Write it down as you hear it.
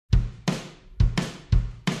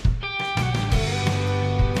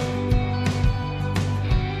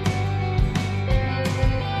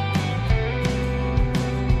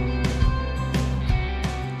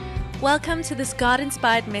Welcome to this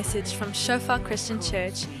God-inspired message from Shofar Christian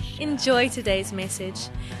Church. Enjoy today's message.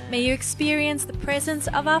 May you experience the presence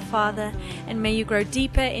of our Father, and may you grow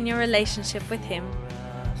deeper in your relationship with Him.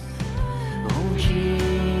 Oh, Jesus,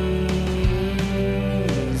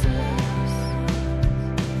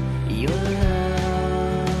 your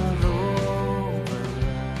love over us.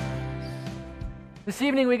 This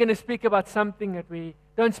evening we're going to speak about something that we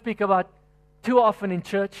don't speak about too often in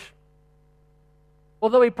church,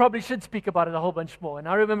 although we probably should speak about it a whole bunch more. And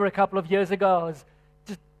I remember a couple of years ago I was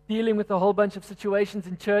just dealing with a whole bunch of situations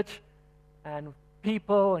in church and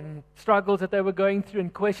people and struggles that they were going through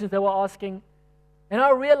and questions they were asking. And I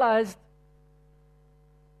realized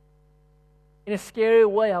in a scary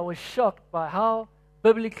way, I was shocked by how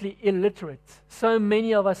biblically illiterate so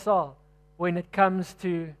many of us are when it comes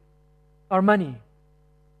to our money.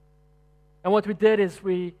 And what we did is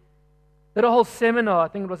we did a whole seminar, I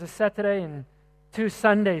think it was a Saturday and 2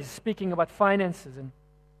 Sundays, speaking about finances and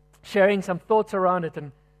sharing some thoughts around it.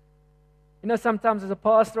 And you know, sometimes as a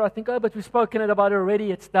pastor I think, oh, but we've spoken about it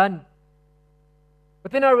already, it's done.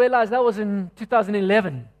 But then I realized that was in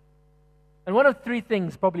 2011. And one of 3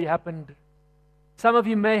 things probably happened. Some of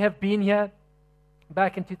you may have been here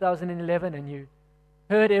back in 2011 and you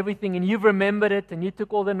heard everything and you've remembered it and you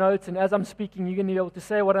took all the notes, and as I'm speaking you're going to be able to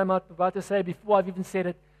say what I'm about to say before I've even said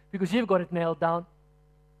it, because you've got it nailed down.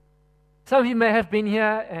 Some of you may have been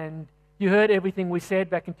here and you heard everything we said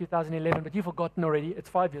back in 2011, but you've forgotten already. It's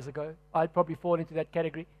 5 years ago. I'd probably fall into that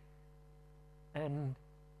category. And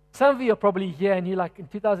some of you are probably here and you're like, in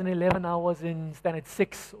 2011 I was in standard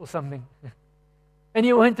 6 or something. And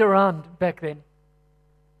you weren't around back then.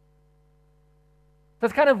 So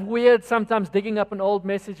it's kind of weird sometimes digging up an old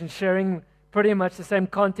message and sharing pretty much the same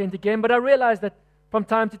content again, but I realized that from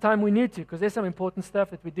time to time we need to, because there's some important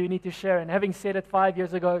stuff that we do need to share. And having said it 5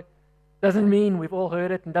 years ago doesn't mean we've all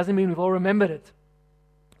heard it and doesn't mean we've all remembered it.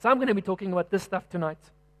 So I'm going to be talking about this stuff tonight.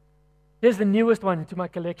 Here's the newest one to my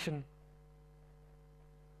collection.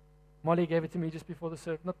 Molly gave it to me just before the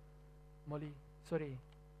service. Not Molly, sorry.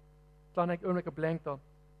 It's like a blank top.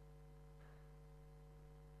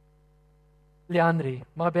 Leandri,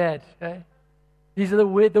 my bad. Eh? These are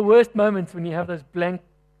the worst moments when you have those blank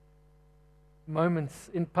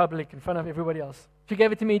moments in public in front of everybody else. She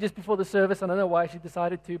gave it to me just before the service. I don't know why she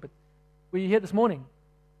decided to, but were you here this morning?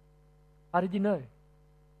 How did you know?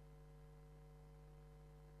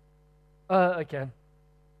 Okay.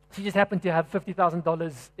 She just happened to have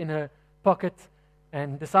 $50,000 in her pocket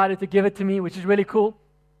and decided to give it to me, which is really cool.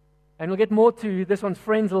 And we'll get more to this one's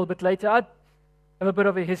friends a little bit later. I have a bit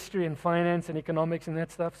of a history in finance and economics and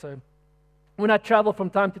that stuff, so when I travel from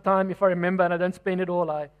time to time, if I remember and I don't spend it all,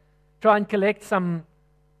 I try and collect some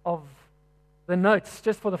of the notes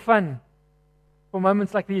just for the fun, for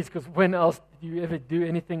moments like these, because when else did you ever do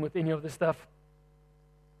anything with any of this stuff?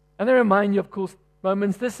 And they remind you of cool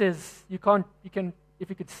moments. This is, you can, if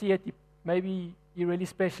you could see it, maybe you're really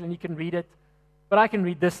special and you can read it, but I can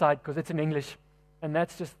read this side because it's in English, and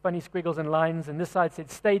that's just funny squiggles and lines, and this side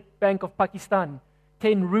said State Bank of Pakistan,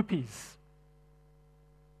 10 rupees.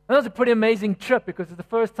 And that was a pretty amazing trip, because it's the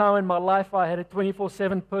first time in my life I had a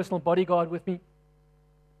 24/7 personal bodyguard with me,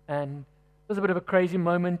 and it was a bit of a crazy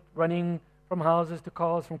moment, running from houses to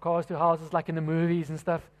cars, from cars to houses, like in the movies and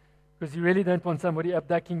stuff, because you really don't want somebody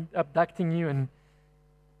abducting you and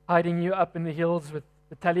hiding you up in the hills with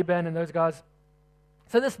the Taliban and those guys.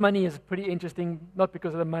 So this money is pretty interesting, not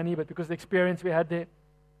because of the money, but because of the experience we had there.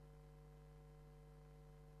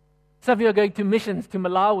 Some of you are going to missions to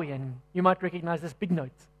Malawi, and you might recognize this big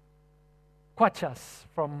note. Kwachas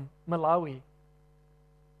from Malawi.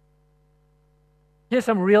 Here's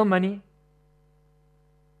some real money.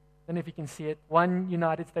 I don't know if you can see it. $1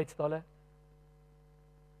 United States dollar.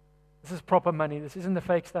 This is proper money. This isn't the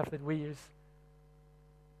fake stuff that we use.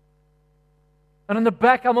 And on the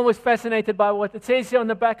back, I'm always fascinated by what it says here on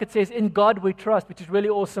the back. It says, "In God we trust," which is really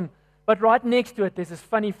awesome. But right next to it, there's this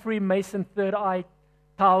funny Freemason third eye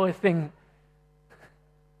tower thing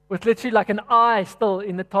with literally like an eye still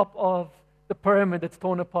in the top of the pyramid that's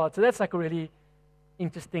torn apart. So that's like a really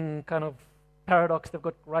interesting kind of paradox they've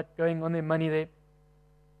got right going on their money there.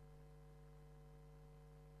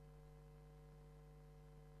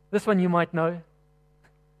 This one you might know.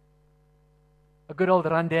 A good old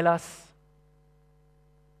Randelas.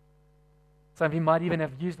 Some of you might even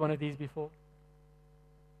have used one of these before.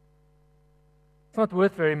 It's not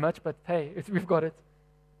worth very much, but hey, we've got it.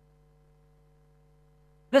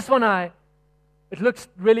 This one, it looks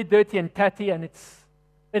really dirty and tatty, and it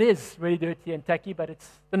is really dirty and tacky, but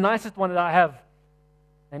it's the nicest one that I have.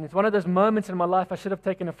 And it's one of those moments in my life I should have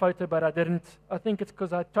taken a photo, but I didn't. I think it's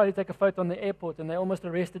because I tried to take a photo on the airport, and they almost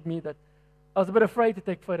arrested me that I was a bit afraid to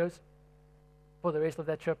take photos for the rest of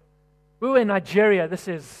that trip. We were in Nigeria. This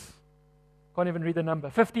is, can't even read the number,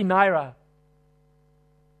 50 naira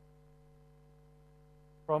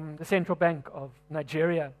from the Central Bank of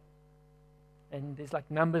Nigeria. And there's like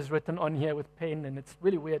numbers written on here with pen, and it's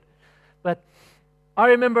really weird. But I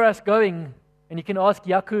remember us going, and you can ask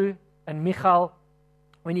Yaku and Michal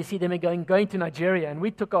when you see them going to Nigeria. And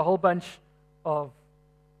we took a whole bunch of,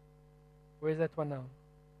 where's that one now?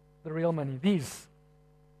 The real money, these.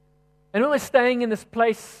 And we were staying in this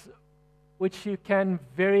place which you can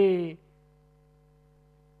very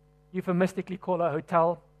euphemistically call a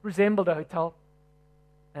hotel, resembled a hotel.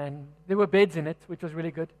 And there were beds in it, which was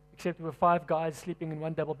really good, except there were 5 guys sleeping in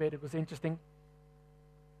one double bed. It was interesting.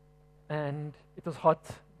 And it was hot,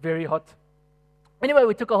 very hot. Anyway,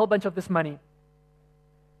 we took a whole bunch of this money.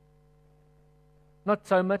 Not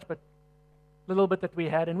so much, but a little bit that we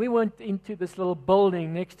had. And we went into this little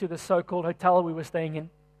building next to the so-called hotel we were staying in.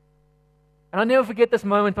 And I'll never forget this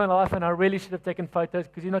moment in my life, and I really should have taken photos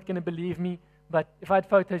because you're not going to believe me. But if I had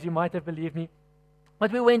photos, you might have believed me.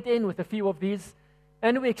 But we went in with a few of these,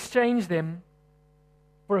 and we exchanged them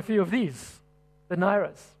for a few of these, the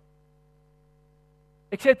nairas.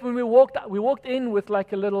 Except when we walked in with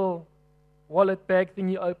like a little wallet bag thing.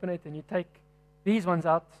 You open it and you take these ones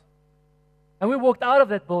out. And we walked out of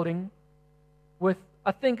that building with,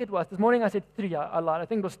 I think it was, this morning I said 3, I lied, I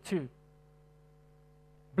think it was 2.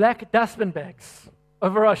 Black dustbin bags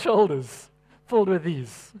over our shoulders, filled with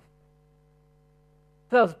these.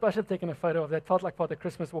 So I should have taken a photo of that. Felt like Father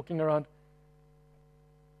Christmas walking around.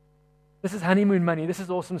 This is honeymoon money. This is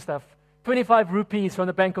awesome stuff. 25 rupees from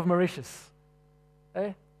the Bank of Mauritius.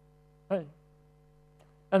 Eh? Hey.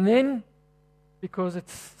 And then, because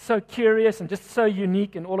it's so curious and just so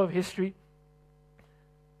unique in all of history,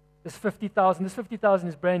 this 50,000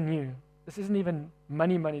 is brand new. This isn't even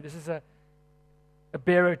money. This is a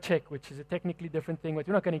bearer check, which is a technically different thing, but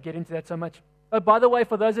we're not going to get into that so much. Oh, by the way,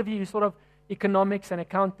 for those of you who sort of economics and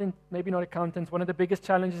accountant, maybe not accountants, one of the biggest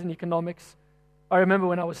challenges in economics, I remember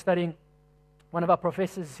when I was studying, one of our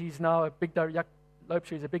professors, he's now a big director,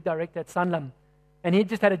 he's a big director at Sanlam, and he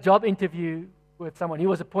just had a job interview with someone. He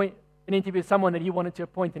was an interview with someone that he wanted to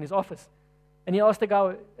appoint in his office. And he asked the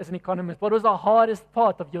guy, as an economist, what was the hardest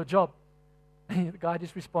part of your job? And the guy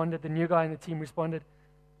just responded, the new guy in the team responded,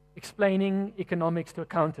 explaining economics to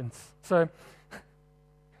accountants. So,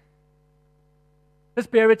 this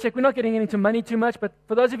bearer check, we're not getting into money too much, but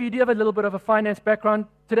for those of you who do have a little bit of a finance background,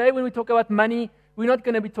 today when we talk about money, we're not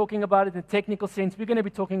going to be talking about it in a technical sense. We're going to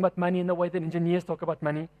be talking about money in the way that engineers talk about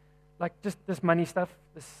money, like just this money stuff,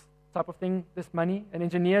 this type of thing, this money. And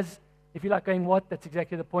engineers, if you like going, what? That's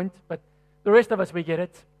exactly the point. But the rest of us, we get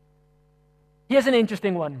it. Here's an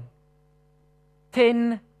interesting one.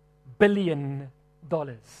 $10 billion.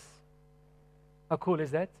 How cool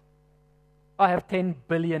is that? I have $10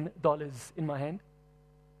 billion in my hand.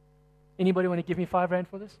 Anybody want to give me 5 rand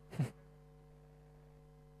for this?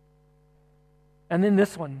 And then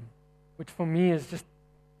this one, which for me is just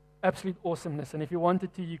absolute awesomeness. And if you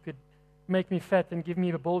wanted to, you could make me fat and give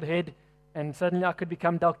me a bald head, and suddenly I could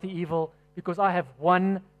become Dr. Evil because I have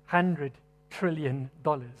 $100 trillion.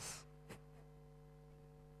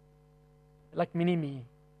 Like mini-me.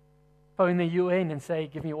 Phone the UN and say,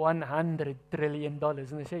 give me $100 trillion. And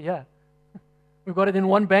they say, yeah. We've got it in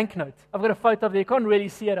one banknote. I've got a photo of it. You can't really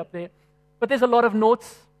see it up there. But there's a lot of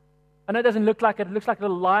notes. I know it doesn't look like it. It looks like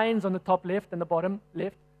little lines on the top left and the bottom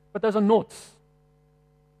left. But those are notes.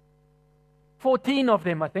 14 of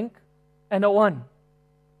them, I think. And a 1.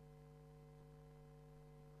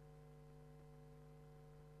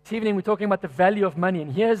 This evening we're talking about the value of money.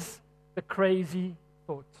 And here's the crazy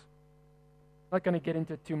thought. I'm not going to get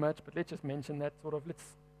into it too much, but let's just mention that sort of.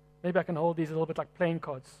 Maybe I can hold these a little bit like playing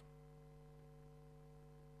cards.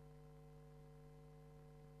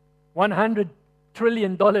 $100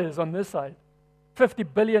 trillion on this side, 50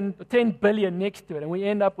 billion, 10 billion next to it, and we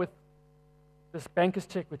end up with this banker's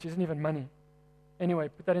check, which isn't even money. Anyway,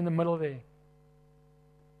 put that in the middle there.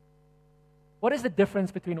 What is the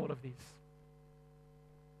difference between all of these?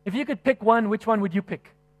 If you could pick one, which one would you pick?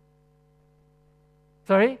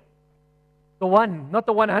 Sorry? The one, not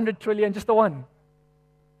the 100 trillion, just the one.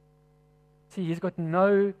 See, he's got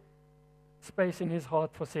no space in his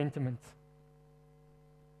heart for sentiment.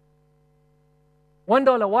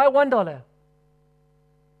 $1. Why $1?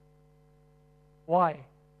 Why?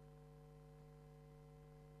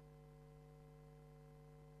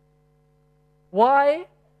 Why?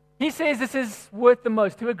 He says this is worth the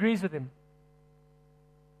most. Who agrees with him?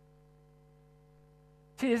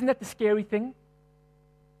 See, isn't that the scary thing?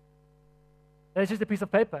 That it's just a piece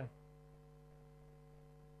of paper.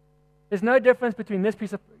 There's no difference between this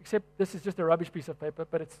piece of, except this is just a rubbish piece of paper,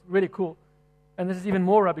 but it's really cool. And this is even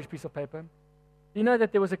more rubbish piece of paper. You know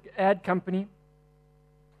that there was an ad company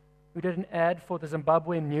who did an ad for the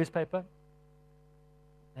Zimbabwean newspaper?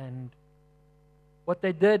 And what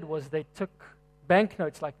they did was they took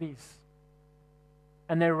banknotes like these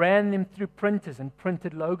and they ran them through printers and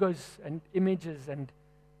printed logos and images and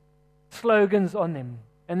slogans on them,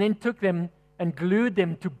 and then took them and glued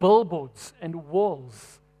them to billboards and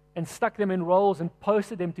walls and stuck them in rolls and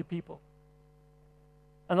posted them to people.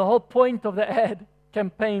 And the whole point of the ad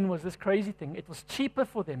campaign was this crazy thing. It was cheaper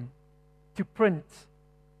for them to print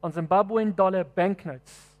on Zimbabwean dollar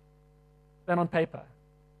banknotes than on paper.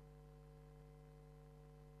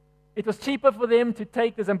 It was cheaper for them to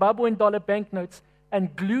take the Zimbabwean dollar banknotes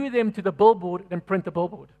and glue them to the billboard than print the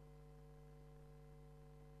billboard.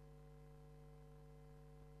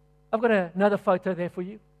 I've got another photo there for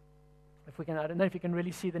you. If we can, I don't know if you can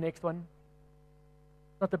really see the next one.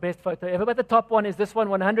 Not the best photo ever, but the top one is this one,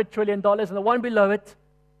 $100 trillion, and the one below it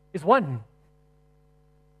is one.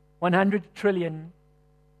 100 trillion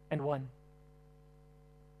and one.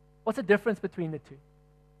 What's the difference between the two?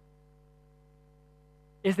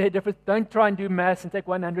 Is there a difference? Don't try and do maths and take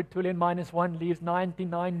 100 trillion minus 1 leaves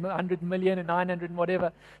 9900 million and 900 and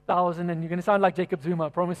whatever thousand, and you're going to sound like Jacob Zuma, I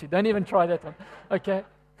promise you. Don't even try that one, okay?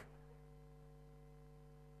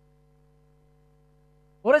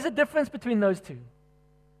 What is the difference between those two?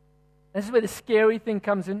 This is where the scary thing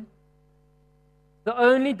comes in. The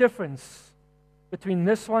only difference between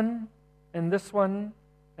this one and this one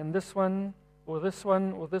and this one or this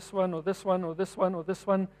one or this one or this one or this one or this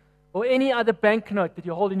one or any other banknote that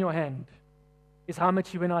you hold in your hand is how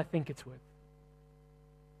much you and I think it's worth.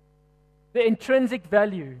 The intrinsic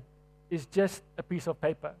value is just a piece of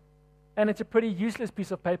paper. And it's a pretty useless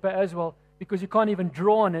piece of paper as well, because you can't even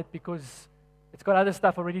draw on it because it's got other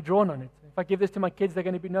stuff already drawn on it. If I give this to my kids, they're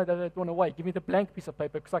going to be, no, they don't away. Give me the blank piece of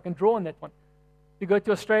paper because I can draw on that one. If you go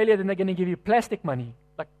to Australia, then they're going to give you plastic money,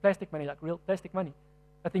 like real plastic money.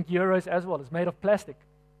 I think euros as well is made of plastic.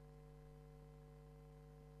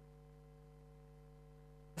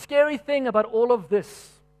 The scary thing about all of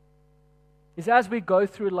this is as we go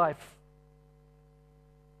through life,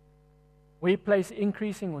 we place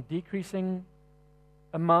increasing or decreasing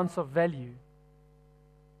amounts of value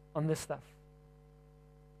on this stuff.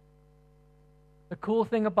 The cool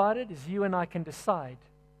thing about it is you and I can decide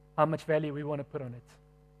how much value we want to put on it.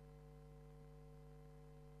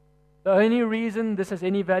 The only reason this has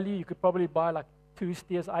any value, you could probably buy like 2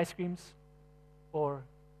 Steers ice creams or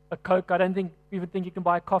a Coke. I don't even think you can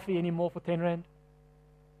buy a coffee anymore for 10 Rand.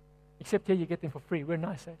 Except here you get them for free. We're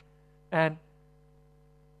nice, eh? And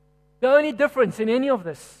the only difference in any of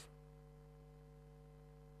this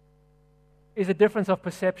is a difference of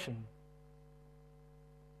perception.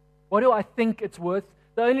 What do I think it's worth?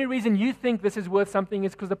 The only reason you think this is worth something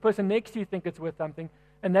is because the person next to you thinks it's worth something,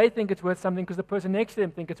 and they think it's worth something because the person next to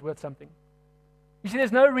them thinks it's worth something. You see,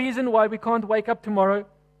 there's no reason why we can't wake up tomorrow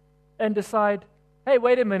and decide, hey,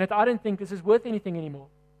 wait a minute, I don't think this is worth anything anymore.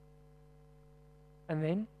 And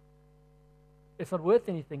then it's not worth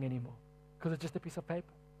anything anymore because it's just a piece of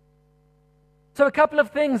paper. So a couple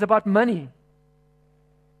of things about money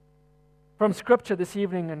from Scripture this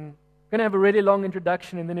evening, and I'm going to have a really long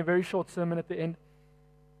introduction and then a very short sermon at the end.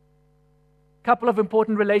 A couple of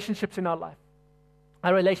important relationships in our life.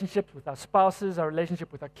 Our relationships with our spouses, our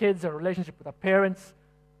relationship with our kids, our relationship with our parents,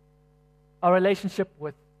 our relationship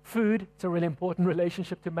with food. It's a really important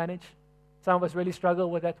relationship to manage. Some of us really struggle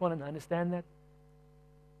with that one, and I understand that.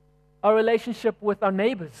 Our relationship with our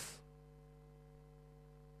neighbors.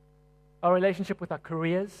 Our relationship with our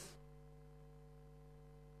careers.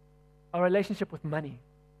 Our relationship with money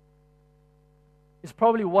is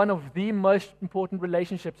probably one of the most important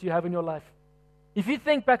relationships you have in your life. If you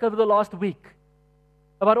think back over the last week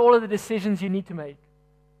about all of the decisions you need to make,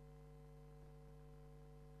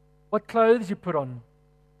 what clothes you put on,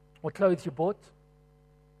 what clothes you bought,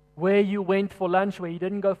 where you went for lunch, where you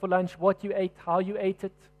didn't go for lunch, what you ate, how you ate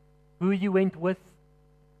it, who you went with,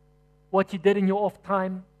 what you did in your off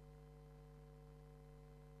time.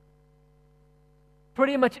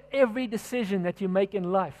 Pretty much every decision that you make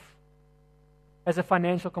in life has a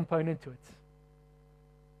financial component to it.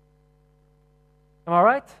 Am I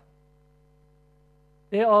right?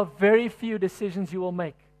 There are very few decisions you will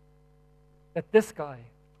make that this guy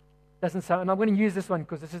doesn't sound, and I'm going to use this one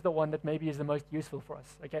because this is the one that maybe is the most useful for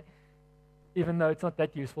us, okay? Even though it's not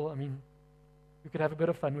that useful, I mean, you could have a bit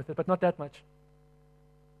of fun with it, but not that much.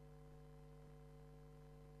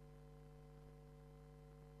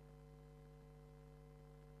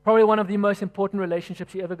 Probably one of the most important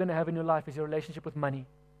relationships you're ever going to have in your life is your relationship with money.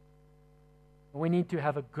 We need to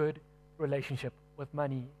have a good relationship with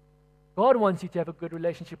money. God wants you to have a good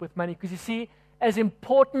relationship with money because you see, as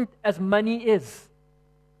important as money is,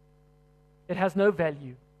 it has no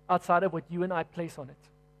value outside of what you and I place on it.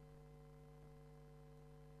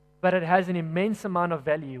 But it has an immense amount of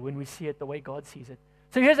value when we see it the way God sees it.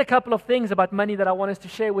 So here's a couple of things about money that I want us to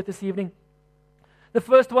share with this evening. The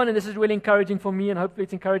first one, and this is really encouraging for me, and hopefully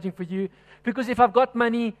it's encouraging for you, because if I've got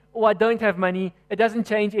money or I don't have money, it doesn't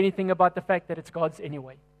change anything about the fact that it's God's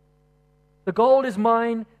anyway. The gold is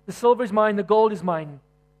mine, the silver is mine, the gold is mine,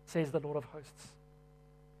 says the Lord of hosts.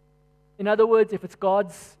 In other words, if it's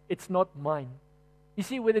God's, it's not mine. You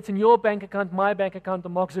see, whether it's in your bank account, my bank account, or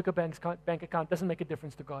Mark Zuckerberg's bank account, doesn't make a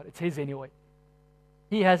difference to God. It's His anyway.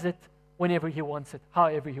 He has it whenever He wants it,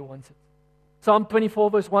 however He wants it. Psalm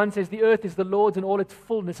 24 verse 1 says, the earth is the Lord's in all its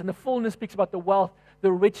fullness. And the fullness speaks about the wealth,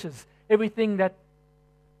 the riches, everything that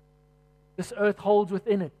this earth holds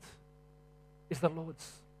within it is the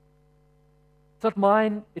Lord's. It's not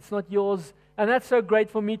mine, it's not yours. And that's so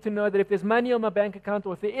great for me to know that if there's money on my bank account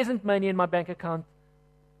or if there isn't money in my bank account,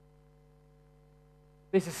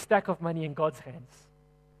 there's a stack of money in God's hands.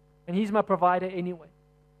 And He's my provider anyway.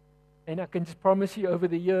 And I can just promise you over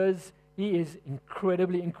the years, He is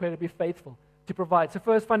incredibly, incredibly faithful to provide. So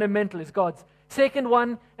first fundamental is God's. Second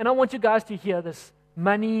one, and I want you guys to hear this,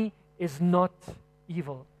 money is not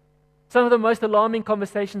evil. Some of the most alarming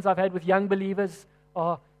conversations I've had with young believers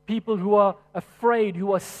are people who are afraid,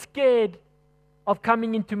 who are scared of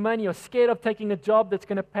coming into money or scared of taking a job that's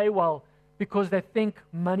going to pay well because they think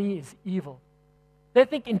money is evil. They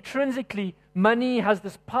think intrinsically money has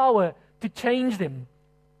this power to change them.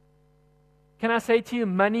 Can I say to you,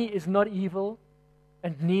 money is not evil,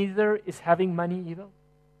 and neither is having money evil?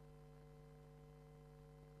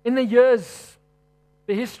 In the years,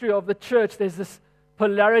 the history of the church, there's this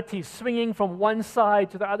polarity swinging from one side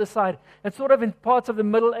to the other side. And sort of in parts of the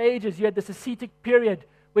Middle Ages, you had this ascetic period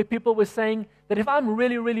where people were saying that if I'm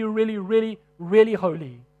really, really, really, really, really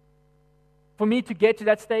holy, for me to get to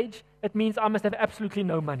that stage, it means I must have absolutely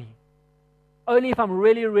no money. Only if I'm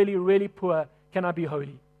really, really, really poor can I be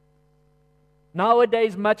holy.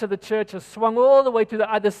 Nowadays, much of the church has swung all the way to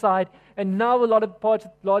the other side, and now a large part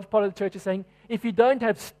of the church is saying, if you don't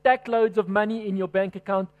have stack loads of money in your bank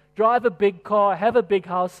account, drive a big car, have a big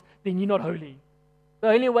house, then you're not holy. The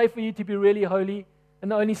only way for you to be really holy,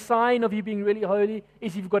 and the only sign of you being really holy,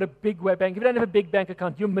 is if you've got a big bank. If you don't have a big bank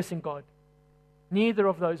account, you're missing God. Neither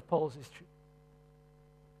of those poles is true.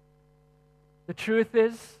 The truth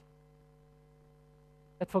is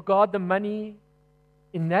that for God, the money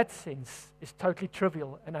in that sense is totally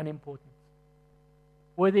trivial and unimportant.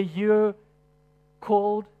 Whether you're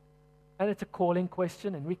called, and it's a calling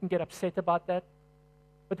question, and we can get upset about that,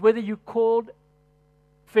 but whether you're called,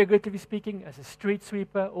 figuratively speaking, as a street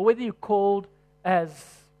sweeper, or whether you're called as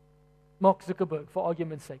Mark Zuckerberg, for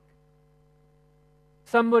argument's sake,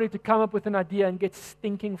 somebody to come up with an idea and get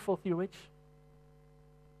stinking filthy rich.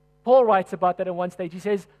 Paul writes about that at one stage. He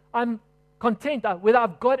says, I'm content, whether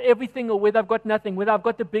I've got everything or whether I've got nothing, whether I've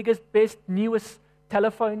got the biggest, best, newest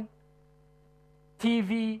telephone,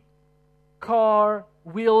 TV, car,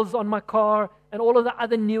 wheels on my car, and all of the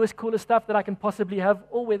other newest, coolest stuff that I can possibly have,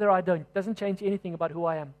 or whether I don't. It doesn't change anything about who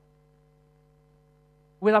I am.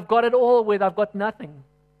 Whether I've got it all or whether I've got nothing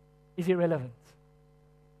is irrelevant.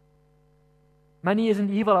 Money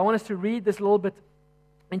isn't evil. I want us to read this a little bit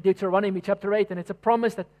in Deuteronomy chapter 8, and it's a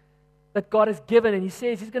promise that God has given, and He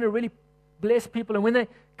says He's going to really bless people. And when they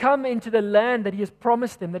come into the land that He has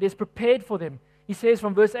promised them, that He has prepared for them, He says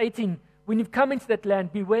from verse 18, when you've come into that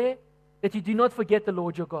land, beware that you do not forget the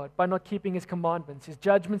Lord your God by not keeping His commandments, His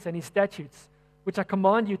judgments, and His statutes, which I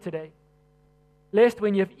command you today, lest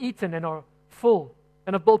when you have eaten and are full,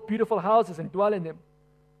 and have built beautiful houses and dwell in them,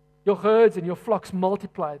 your herds and your flocks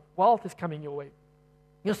multiplied, wealth is coming your way.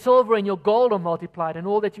 Your silver and your gold are multiplied, and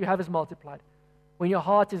all that you have is multiplied. When your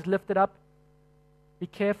heart is lifted up, be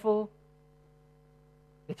careful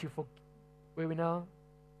that you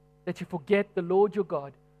forget the Lord your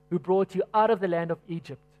God, who brought you out of the land of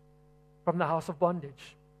Egypt, from the house of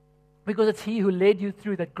bondage. Because it's He who led you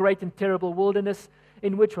through that great and terrible wilderness,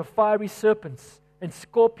 in which were fiery serpents and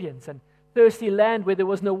scorpions, and thirsty land where there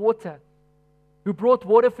was no water, who brought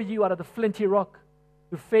water for you out of the flinty rock,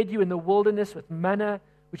 who fed you in the wilderness with manna,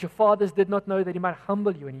 which your fathers did not know, that He might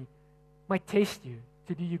humble you and He might test you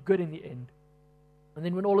to do you good in the end. And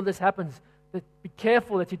then when all of this happens, be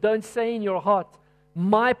careful that you don't say in your heart,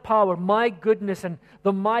 my power, my goodness, and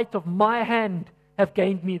the might of my hand have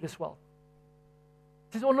gained me this wealth.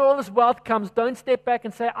 He says, when all this wealth comes, don't step back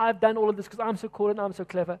and say, I've done all of this because I'm so cool and I'm so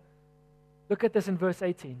clever. Look at this in verse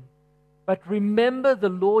 18. But remember the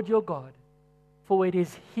Lord your God, for it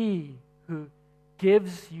is He who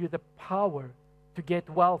gives you the power to get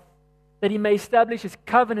wealth, that He may establish His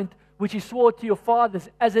covenant, which He swore to your fathers,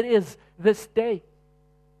 as it is this day.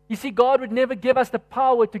 You see, God would never give us the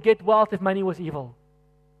power to get wealth if money was evil.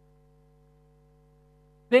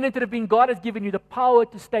 Then it would have been God has given you the power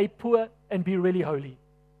to stay poor and be really holy.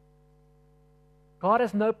 God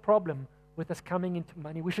has no problem with us coming into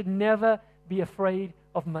money. We should never be afraid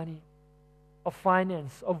of money, of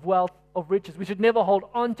finance, of wealth, of riches. We should never hold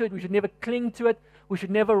on to it. We should never cling to it. We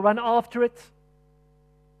should never run after it.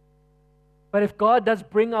 But if God does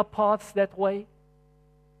bring our paths that way,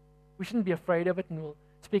 we shouldn't be afraid of it, and we'll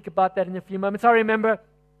speak about that in a few moments. I remember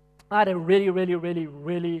I had a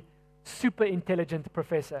really super intelligent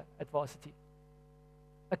professor at varsity.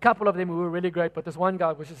 A couple of them who were really great, but this one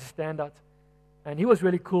guy was just a standout. And he was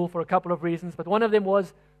really cool for a couple of reasons. But one of them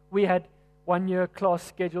was we had 1 year class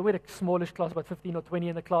schedule. We had a smallish class, about 15 or 20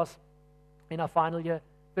 in the class in our final year,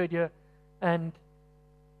 third year. And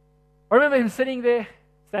I remember him sitting there,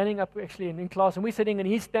 standing up actually in class, and we're sitting and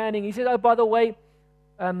he's standing. He said, oh, by the way,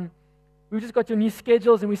 we've just got your new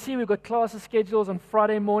schedules, and we see we've got classes schedules on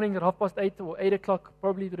Friday mornings at 8:30 or 8 o'clock.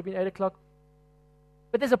 Probably it would have been 8 o'clock.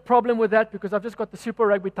 But there's a problem with that because I've just got the Super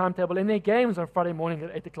Rugby timetable and their games on Friday morning at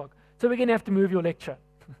 8 o'clock. So we're going to have to move your lecture.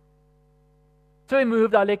 So we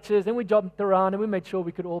moved our lectures, and we jumped around, and we made sure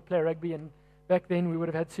we could all play rugby. And back then, we would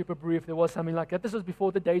have had Super Brew if there was something like that. This was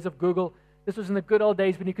before the days of Google. This was in the good old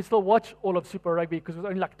days when you could still watch all of Super Rugby because there was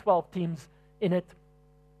only like 12 teams in it.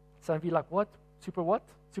 Some of you like, what? Super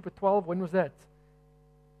 12? When was that?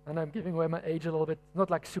 And I'm giving away my age a little bit. Not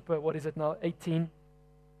like Super, what is it now? 18.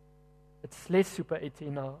 It's less Super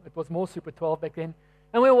 18 now. It was more Super 12 back then.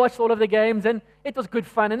 And we watched all of the games, and it was good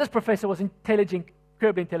fun. And this professor was intelligent,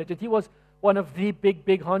 incredibly intelligent. He was one of the big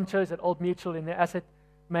honchos at Old Mutual in the asset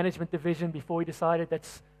management division before he decided that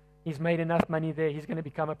he's made enough money there. He's going to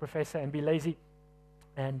become a professor and be lazy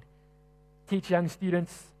and teach young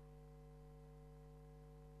students.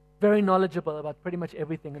 Very knowledgeable about pretty much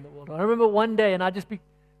everything in the world. I remember one day, and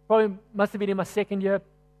probably must have been in my second year,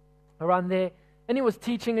 around there, and he was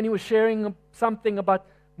teaching and he was sharing something about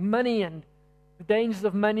money and the dangers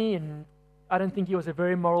of money, and I don't think he was a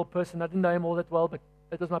very moral person. I didn't know him all that well, but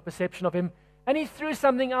that was my perception of him. And he threw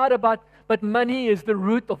something out about, but money is the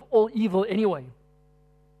root of all evil anyway.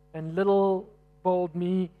 And little bold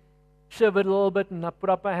me shivered a little bit, and I put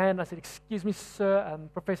up my hand. I said, excuse me, sir,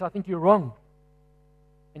 Professor, I think you're wrong.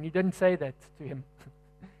 And you didn't say that to him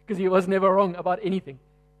because he was never wrong about anything.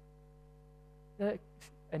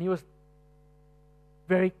 And he was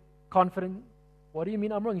very confident. What do you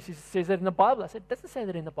mean I'm wrong? He says that in the Bible. I said, it doesn't say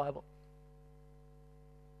that in the Bible.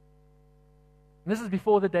 And this is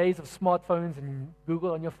before the days of smartphones and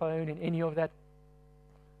Google on your phone and any of that.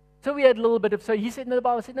 So we had a little bit of, so he said, no, the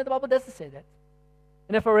Bible. I said, no, the Bible doesn't say that.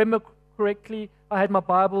 And if I remember correctly, I had my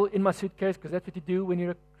Bible in my suitcase because that's what you do when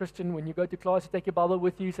you're a Christian. When you go to class, you take your Bible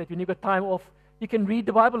with you so that when you've got time off, you can read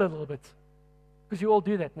the Bible a little bit. Because you all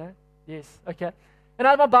do that, no? Yes, okay. And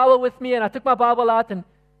I had my Bible with me, and I took my Bible out and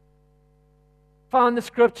found the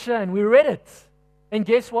scripture, and we read it. And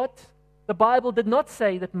guess what? The Bible did not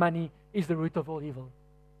say that money is the root of all evil.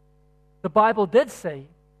 The Bible did say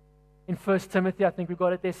in 1 Timothy, I think we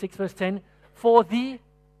got it there, 6 verse 10, for the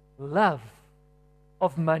love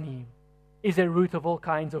of money is a root of all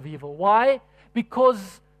kinds of evil. Why?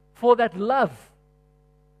 Because for that love,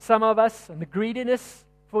 some of us, and the greediness,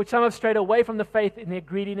 for which some have strayed away from the faith in their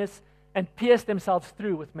greediness and pierced themselves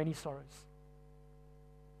through with many sorrows.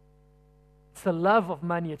 It's the love of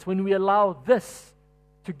money. It's when we allow this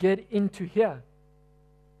to get into here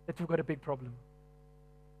that we've got a big problem.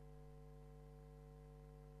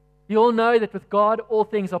 You all know that with God, all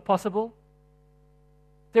things are possible.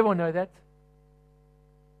 Does everyone know that?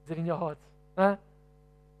 Is it in your heart? Huh?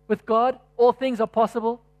 With God, all things are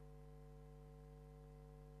possible.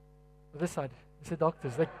 This side, it's the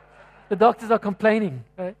doctors. The doctors are complaining.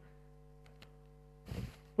 Right?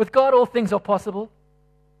 With God, all things are possible.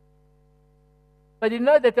 But you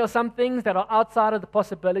know that there are some things that are outside of the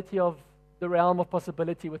possibility of the realm of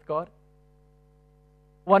possibility with God.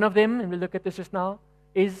 One of them, and we'll look at this just now,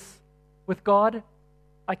 is with God,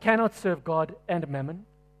 I cannot serve God and mammon.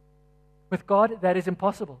 With God, that is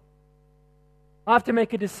impossible. I have to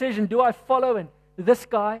make a decision. Do I follow this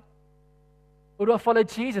guy? Or do I follow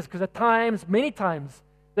Jesus? Because at times, many times,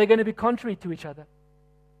 they're going to be contrary to each other.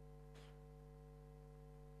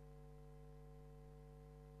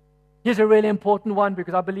 Here's a really important one,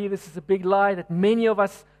 because I believe this is a big lie that many of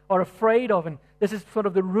us are afraid of. And this is sort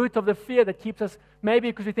of the root of the fear that keeps us, maybe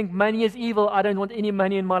because we think money is evil. I don't want any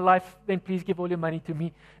money in my life. Then please give all your money to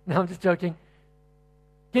me. No, I'm just joking.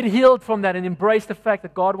 Get healed from that and embrace the fact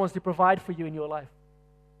that God wants to provide for you in your life.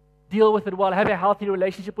 Deal with it well. Have a healthy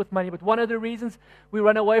relationship with money. But one of the reasons we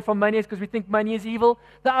run away from money is because we think money is evil.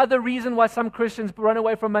 The other reason why some Christians run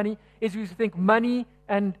away from money is we think money,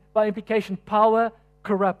 and by implication power,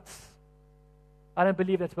 corrupts. I don't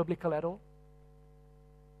believe that's biblical at all.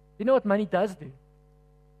 You know what money does do?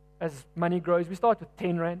 As money grows, we start with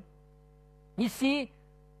 10 rand. You see,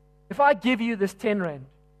 if I give you this 10 rand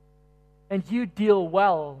and you deal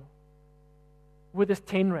well with this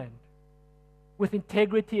 10 rand, with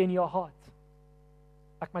integrity in your heart.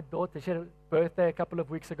 Like my daughter, she had a birthday a couple of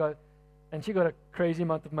weeks ago, and she got a crazy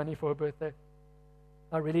amount of money for her birthday.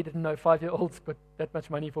 I really didn't know 5-year-olds got that much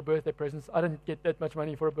money for birthday presents. I didn't get that much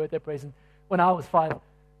money for a birthday present when I was 5.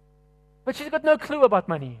 But she's got no clue about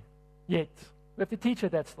money yet. We have to teach her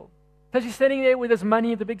that still. So she's sitting there with this money,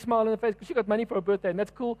 with a big smile on her face, because she got money for her birthday, and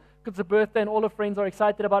that's cool, because it's a birthday, and all her friends are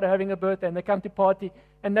excited about her having a birthday, and they come to party,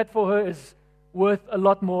 and that for her is worth a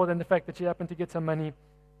lot more than the fact that she happened to get some money.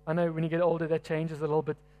 I know when you get older that changes a little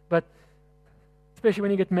bit, but especially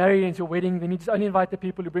when you get married and it's your wedding, then you just only invite the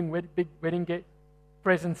people who bring big wedding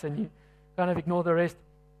presents, and you kind of ignore the rest.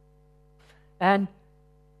 And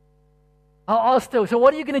I asked her, so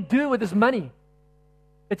what are you going to do with this money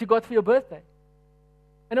that you got for your birthday?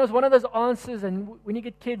 And it was one of those answers, and when you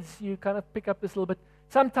get kids, you kind of pick up this little bit.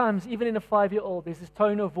 Sometimes, even in a 5-year-old, there's this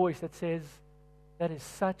tone of voice that says, that is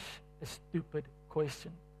such a stupid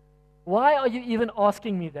question. Why are you even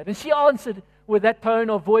asking me that? And she answered with that tone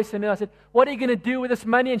of voice, and then I said, what are you going to do with this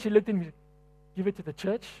money? And she looked at me, give it to the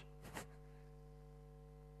church?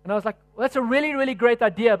 And I was like, well, that's a really, really great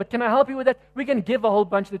idea, but can I help you with that? We can give a whole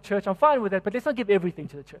bunch to the church. I'm fine with that, but let's not give everything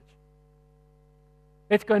to the church.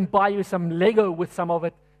 Let's go and buy you some Lego with some of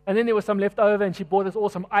it. And then there was some left over, and she bought us all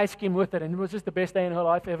some ice cream with it, and it was just the best day in her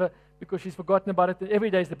life ever, because she's forgotten about it. Every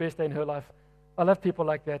day is the best day in her life. I love people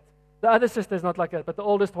like that. The other sister's not like that, but the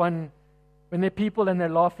oldest one, when they're people and they're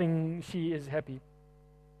laughing, she is happy.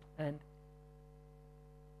 And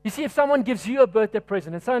you see, if someone gives you a birthday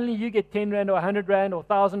present, and suddenly you get 10 rand or 100 rand or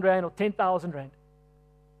 1,000 rand or 10,000 rand,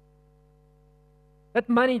 that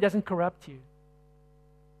money doesn't corrupt you.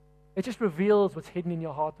 It just reveals what's hidden in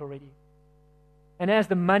your heart already. And as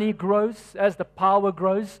the money grows, as the power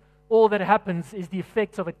grows, all that happens is the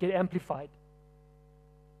effects of it get amplified.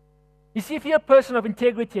 You see, if you're a person of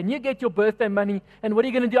integrity and you get your birthday money, and what are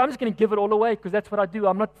you going to do? I'm just going to give it all away, because that's what I do.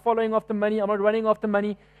 I'm not following after money. I'm not running after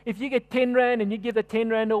money. If you get 10 rand and you give the 10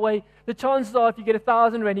 rand away, the chances are if you get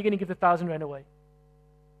 1,000 rand, you're going to give the 1,000 rand away.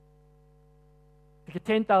 If you get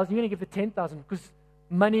 10,000, you're going to give the 10,000, because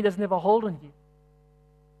money doesn't have a hold on you.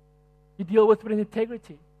 You deal with it with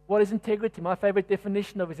integrity. What is integrity? My favorite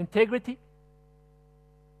definition of integrity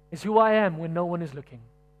is who I am when no one is looking.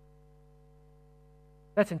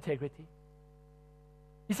 That's integrity.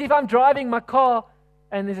 You see, if I'm driving my car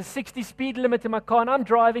and there's a 60 speed limit in my car, and I'm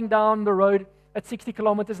driving down the road at 60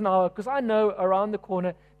 kilometers an hour, because I know around the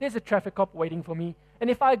corner there's a traffic cop waiting for me. And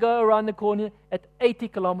if I go around the corner at 80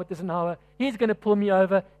 kilometers an hour, he's going to pull me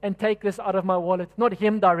over and take this out of my wallet. Not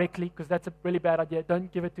him directly, because that's a really bad idea.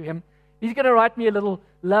 Don't give it to him. He's going to write me a little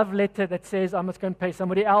love letter that says I must go and pay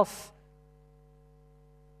somebody else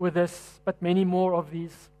with this, but many more of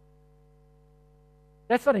these.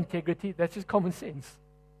 That's not integrity. That's just common sense.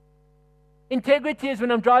 Integrity is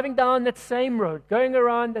when I'm driving down that same road, going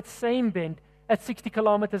around that same bend at 60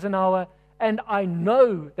 kilometers an hour, and I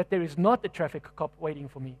know that there is not a traffic cop waiting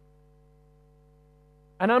for me.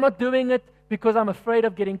 And I'm not doing it because I'm afraid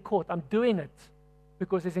of getting caught. I'm doing it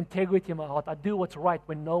because there's integrity in my heart. I do what's right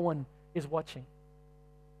when no one is watching.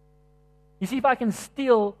 You see, if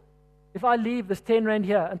I leave this 10 rand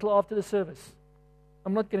here until after the service,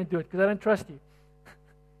 I'm not going to do it because I don't trust you.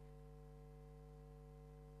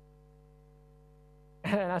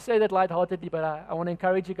 And I say that lightheartedly, but I want to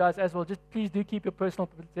encourage you guys as well. Just please do keep your personal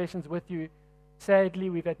possessions with you. Sadly,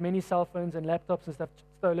 we've had many cell phones and laptops and stuff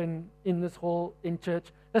stolen in this hall, in church.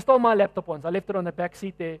 They stole my laptop once. I left it on the back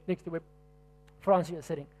seat there next to where Francis is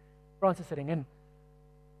sitting. And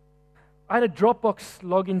I had a Dropbox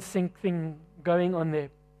login sync thing going on there.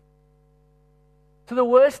 So the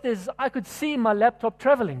worst is I could see my laptop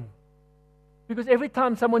traveling, because every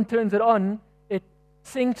time someone turns it on, it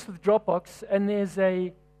syncs with Dropbox, and there's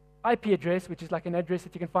a IP address, which is like an address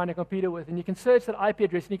that you can find a computer with, and you can search that IP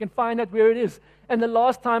address and you can find out where it is. And the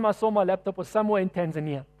last time I saw my laptop was somewhere in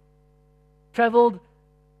Tanzania. Traveled, it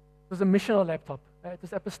was a missional laptop. It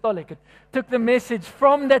was apostolic. It took the message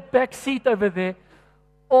from that back seat over there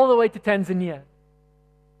all the way to Tanzania.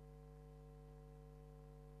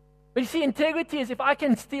 But you see, integrity is if I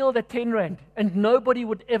can steal that 10 rand and nobody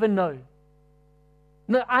would ever know.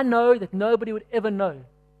 No, I know that nobody would ever know.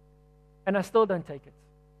 And I still don't take it.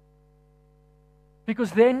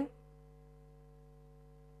 Because then,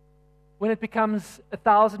 when it becomes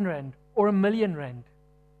 1,000 rand or 1,000,000 rand,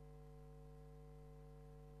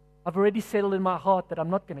 I've already settled in my heart that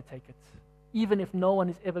I'm not going to take it, even if no one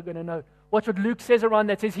is ever going to know. Watch what Luke says around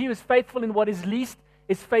that. It says, he who is faithful in what is least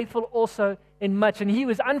is faithful also in much. And he who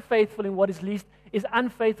is unfaithful in what is least is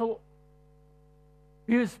unfaithful.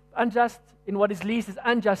 He who is unjust in what is least is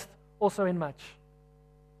unjust also in much.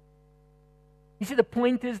 You see, the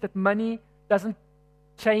point is that money doesn't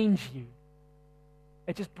change you.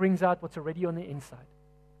 It just brings out what's already on the inside.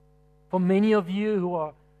 For many of you who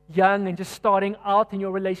are young and just starting out in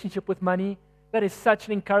your relationship with money, that is such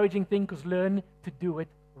an encouraging thing, because learn to do it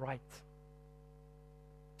right.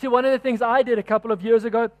 See, one of the things I did a couple of years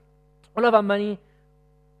ago, all of our money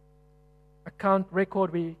account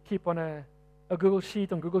record we keep on a Google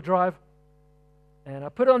sheet, on Google Drive. And I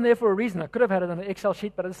put it on there for a reason. I could have had it on an Excel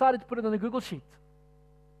sheet, but I decided to put it on a Google sheet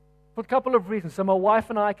for a couple of reasons. So my wife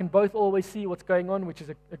and I can both always see what's going on, which is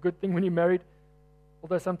a good thing when you're married,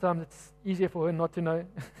 although sometimes it's easier for her not to know.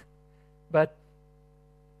 But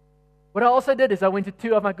what I also did is I went to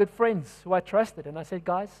 2 of my good friends who I trusted, and I said,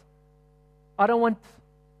 guys, I don't want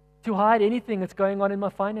to hide anything that's going on in my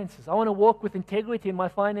finances. I want to walk with integrity in my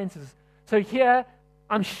finances. So here,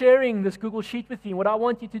 I'm sharing this Google sheet with you. What I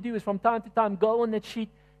want you to do is from time to time go on that sheet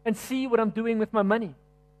and see what I'm doing with my money.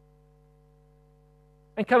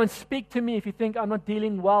 And come and speak to me if you think I'm not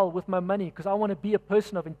dealing well with my money, because I want to be a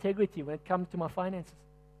person of integrity when it comes to my finances.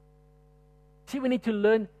 See, we need to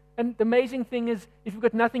learn. And the amazing thing is, if you've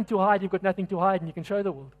got nothing to hide, you've got nothing to hide, and you can show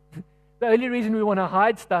the world. The only reason we want to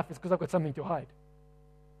hide stuff is because I've got something to hide.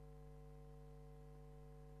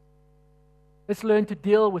 Let's learn to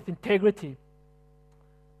deal with integrity.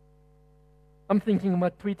 I'm thinking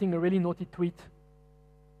about tweeting a really naughty tweet.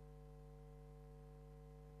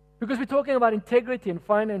 Because we're talking about integrity and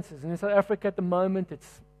finances. And in South Africa at the moment,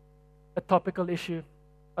 it's a topical issue.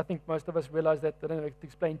 I think most of us realize that. I don't have to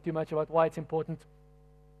explain too much about why it's important.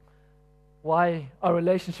 Why our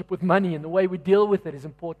relationship with money and the way we deal with it is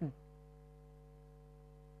important.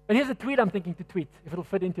 And here's a tweet I'm thinking to tweet. If it'll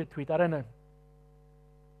fit into a tweet, I don't know.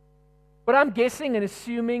 But I'm guessing and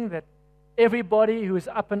assuming that everybody who is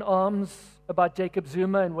up in arms about Jacob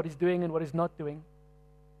Zuma and what he's doing and what he's not doing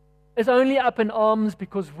is only up in arms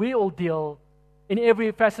because we all deal in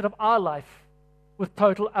every facet of our life with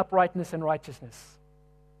total uprightness and righteousness.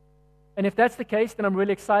 And if that's the case, then I'm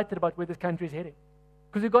really excited about where this country is heading.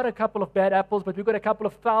 Because we've got a couple of bad apples, but we've got a couple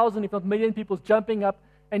of thousand, if not million people jumping up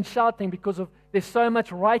and shouting because of there's so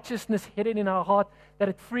much righteousness hidden in our heart that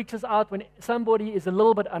it freaks us out when somebody is a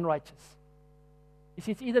little bit unrighteous. You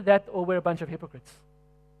see, it's either that or we're a bunch of hypocrites.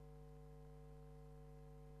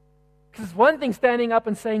 Because it's one thing standing up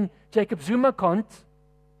and saying, Jacob Zuma can't,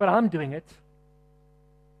 but I'm doing it.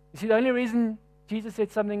 You see, the only reason Jesus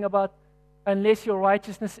said something about unless your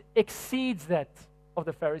righteousness exceeds that of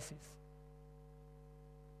the Pharisees.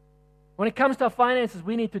 When it comes to our finances,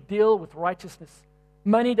 we need to deal with righteousness.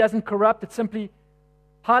 Money doesn't corrupt, it simply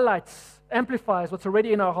highlights, amplifies what's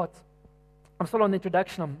already in our heart. I'm still on the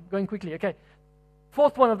introduction, I'm going quickly. Okay.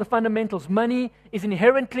 4th one of the fundamentals, money is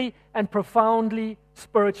inherently and profoundly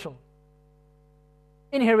spiritual.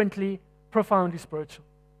 Inherently, profoundly spiritual.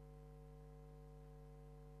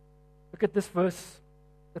 Look at this verse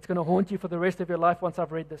that's going to haunt you for the rest of your life once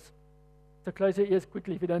I've read this. So close your ears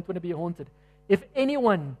quickly if you don't want to be haunted. If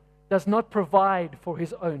anyone does not provide for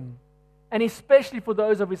his own, and especially for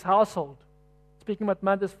those of his household, speaking about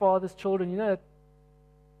mothers, fathers, children, you know that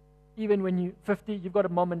even when you're 50, you've got a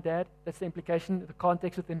mom and dad. That's the implication, the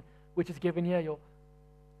context within which is given here. You're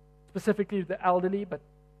specifically the elderly, but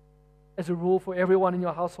as a rule for everyone in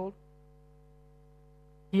your household.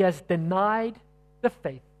 He has denied the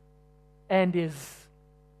faith and is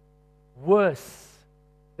worse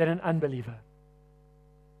than an unbeliever.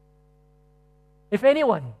 If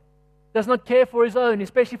anyone does not care for his own,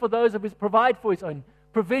 especially for those of his provide for his own.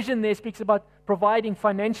 Provision there speaks about providing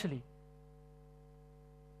financially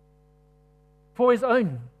for his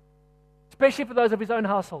own, especially for those of his own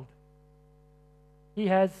household. He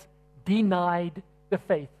has denied the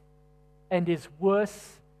faith and is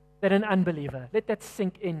worse than an unbeliever. Let that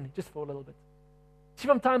sink in just for a little bit. See,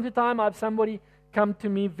 from time to time, I have somebody come to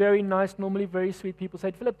me, very nice, normally very sweet people,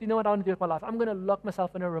 say, Philip, do you know what I want to do with my life? I'm going to lock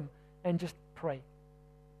myself in a room and just pray.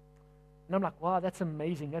 And I'm like, wow, that's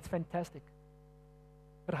amazing. That's fantastic.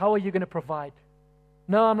 But how are you going to provide?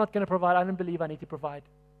 No, I'm not going to provide. I don't believe I need to provide.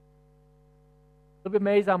 You'll be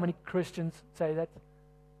amazed how many Christians say that.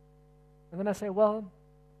 And then I say, well,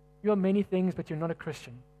 you are many things, but you're not a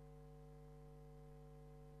Christian.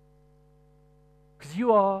 Because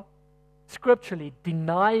you are scripturally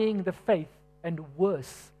denying the faith and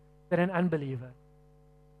worse than an unbeliever.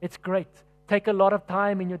 It's great. Take a lot of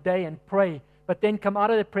time in your day and pray, but then come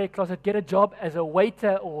out of the prayer closet, get a job as a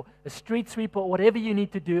waiter or a street sweeper or whatever you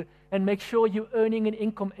need to do, and make sure you're earning an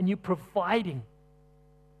income and you're providing.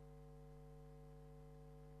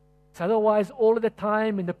 So otherwise, all of the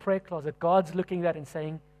time in the prayer closet, God's looking at that and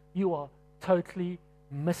saying, you are totally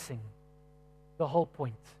missing the whole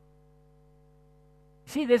point.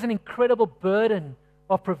 See, there's an incredible burden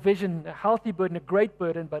of provision, a healthy burden, a great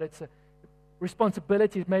burden, but it's a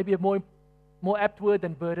responsibility, maybe a more apt word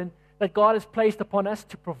than burden, that God has placed upon us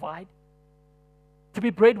to provide, to be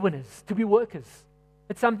breadwinners, to be workers.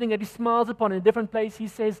 It's something that He smiles upon. In a different place, He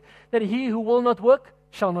says that he who will not work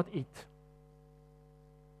shall not eat.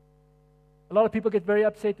 A lot of people get very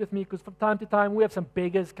upset with me because from time to time we have some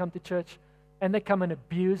beggars come to church and they come and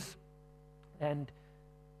abuse. And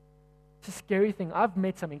it's a scary thing. I've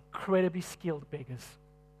met some incredibly skilled beggars.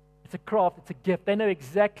 It's a craft, it's a gift. They know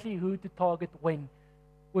exactly who to target when.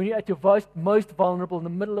 When you're at your most vulnerable in the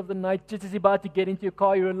middle of the night, just as you're about to get into your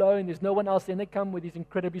car, you're alone, there's no one else, and they come with these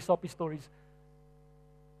incredibly soppy stories.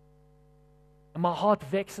 And my heart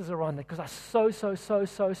vexes around that because I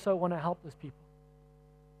so want to help those people.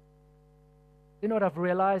 You know what I've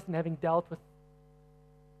realized in having dealt with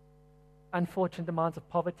unfortunate amounts of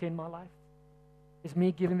poverty in my life? Is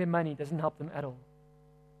me giving them money doesn't help them at all.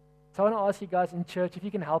 So I want to ask you guys in church, if you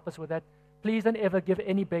can help us with that, please don't ever give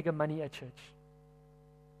any beggar money at church.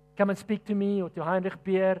 Come and speak to me or to Heinrich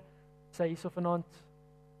Beer. Say, hierso vanaand,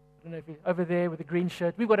 I don't know if he's over there with the green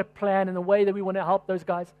shirt. We've got a plan and a way that we want to help those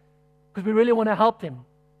guys because we really want to help them.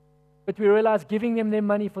 But we realize giving them their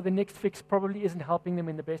money for the next fix probably isn't helping them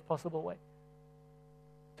in the best possible way.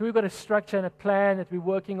 So we've got a structure and a plan that we're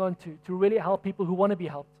working on to really help people who want to be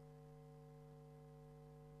helped.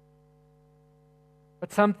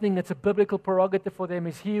 But something that's a biblical prerogative for them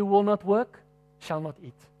is he who will not work shall not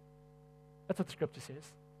eat. That's what Scripture says.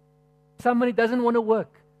 If somebody doesn't want to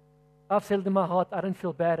work, I've said in my heart, I don't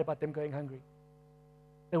feel bad about them going hungry.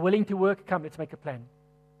 They're willing to work, come, let's make a plan.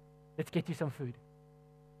 Let's get you some food.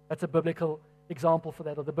 That's a biblical example for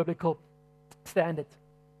that, or the biblical standard.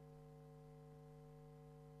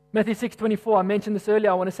 Matthew 6:24, I mentioned this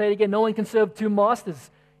earlier, I want to say it again. No one can serve two masters.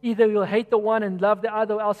 Either you'll hate the one and love the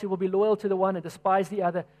other, or else you will be loyal to the one and despise the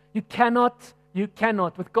other. You cannot.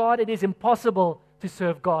 With God, it is impossible to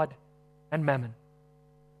serve God and mammon.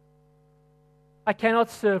 I cannot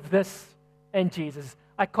serve this and Jesus.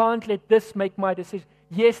 I can't let this make my decision.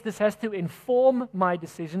 Yes, this has to inform my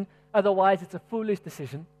decision, otherwise it's a foolish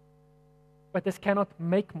decision. But this cannot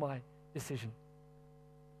make my decision.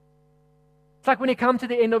 It's like when you come to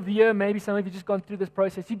the end of the year, maybe some of you just gone through this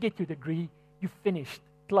process, you get your degree, you finished,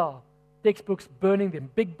 klar. Textbooks, burning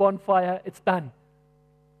them, big bonfire, it's done.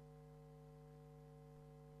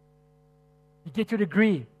 You get your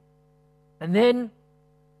degree, and then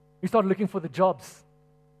you start looking for the jobs.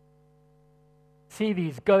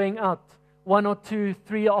 CVs going out, 1 or 2,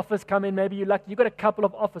 3 offers come in, maybe you're lucky. You've got a couple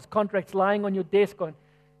of offers, contracts lying on your desk,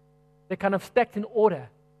 they're kind of stacked in order.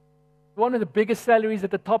 The one with the biggest salaries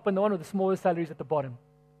at the top and the one with the smallest salaries at the bottom.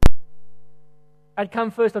 And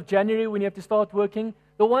come 1st of January when you have to start working,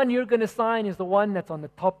 the one you're going to sign is the one that's on the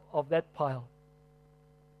top of that pile.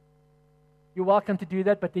 You're welcome to do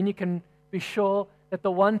that, but then you can be sure that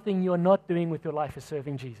the one thing you're not doing with your life is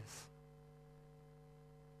serving Jesus.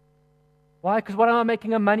 Why? Because what am I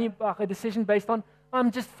making a decision based on?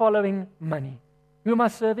 I'm just following money. Who am I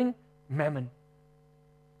serving? Mammon.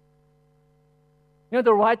 You know,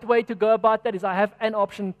 the right way to go about that is I have an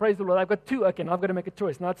option, praise the Lord. I've got 2, okay, now I've got to make a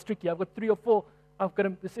choice. Now it's tricky. I've got 3 or 4.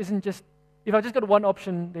 This isn't just, if I just got one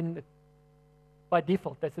option, then by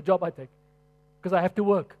default, that's the job I take. Because I have to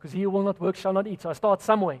work, because he who will not work shall not eat. So I start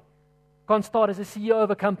somewhere. Can't start as a CEO of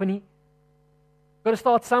a company. Got to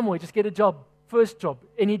start somewhere. Just get a job. First job,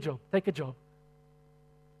 any job, take a job.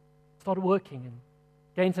 Start working and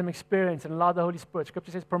gain some experience and allow the Holy Spirit.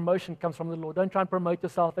 Scripture says promotion comes from the Lord. Don't try and promote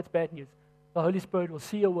yourself. That's bad news. The Holy Spirit will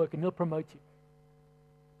see your work and He'll promote you.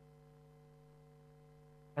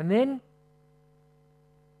 And then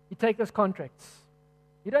you take those contracts.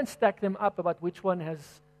 You don't stack them up about which one has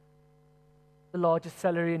the largest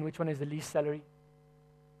salary and which one has the least salary.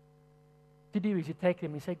 What you do is you take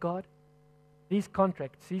them and you say, God, these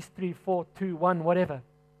contracts, these 3, 4, 2, 1, whatever,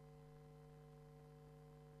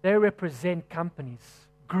 they represent companies,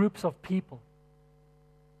 groups of people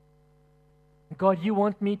God, you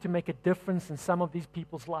want me to make a difference in some of these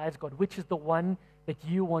people's lives, God. Which is the one that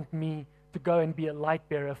you want me to go and be a light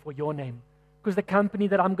bearer for your name? Because the company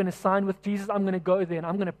that I'm going to sign with, Jesus, I'm going to go there and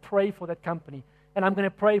I'm going to pray for that company. And I'm going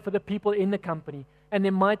to pray for the people in the company. And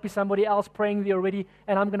there might be somebody else praying there already,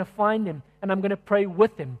 and I'm going to find them and I'm going to pray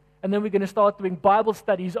with them. And then we're going to start doing Bible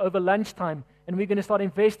studies over lunchtime, and we're going to start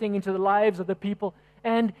investing into the lives of the people.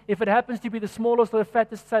 And if it happens to be the smallest or the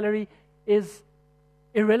fattest salary is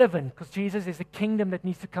irrelevant, because Jesus is a kingdom that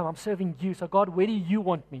needs to come. I'm serving you. So God, where do you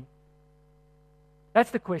want me?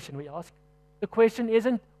 That's the question we ask. The question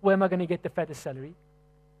isn't, where am I going to get the fattest salary?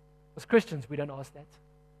 As Christians, we don't ask that.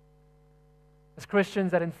 As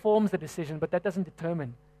Christians, that informs the decision, but that doesn't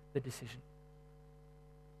determine the decision.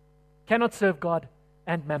 Cannot serve God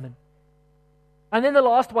and mammon. And then the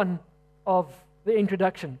last one of the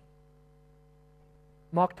introduction,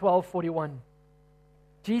 Mark 12:41.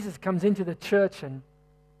 Jesus comes into the church, and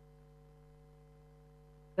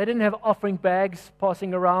they didn't have offering bags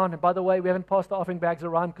passing around. And by the way, we haven't passed the offering bags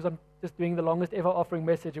around because I'm just doing the longest ever offering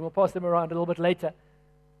message, and we'll pass them around a little bit later.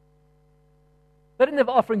 They didn't have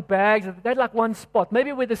offering bags. They had like one spot,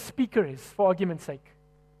 maybe where the speaker is, for argument's sake.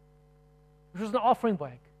 It was an offering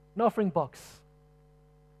bag, an offering box.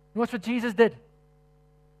 And watch what Jesus did.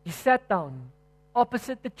 He sat down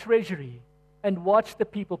opposite the treasury and watched the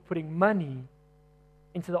people putting money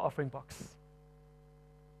into the offering box.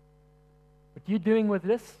 What you're doing with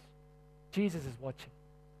this, Jesus is watching.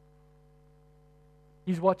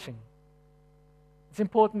 He's watching. It's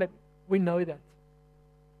important that we know that.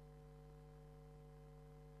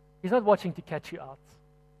 He's not watching to catch you out.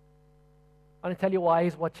 I want to tell you why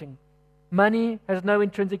he's watching. Money has no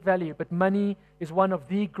intrinsic value, but money is one of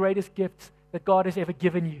the greatest gifts that God has ever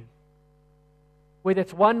given you. Whether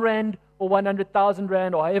it's 1 rand or 100,000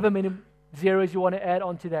 rand or however many zeros you want to add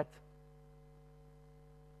onto that.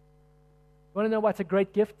 You want to know what's a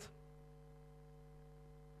great gift?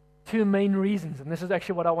 2 main reasons, and this is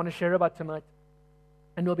actually what I want to share about tonight.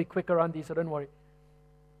 And we'll be quick around these, so don't worry.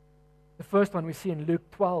 The first one we see in Luke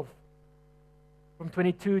 12, from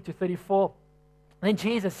 22 to 34. Then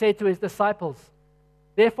Jesus said to his disciples,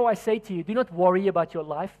 "Therefore I say to you, do not worry about your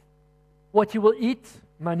life, what you will eat,"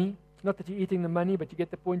 money. It's not that you're eating the money, but you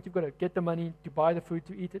get the point. You've got to get the money to buy the food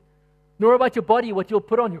to eat it. "Nor about your body, what you'll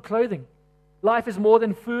put on, your clothing. Life is more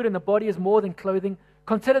than food, and the body is more than clothing.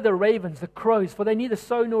 Consider the ravens, the crows, for they neither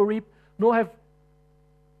sow nor reap,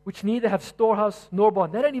 which neither have storehouse nor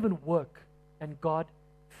barn. They don't even work, and God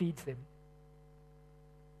feeds them.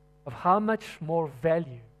 Of how much more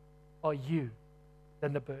value are you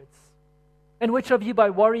than the birds? And which of you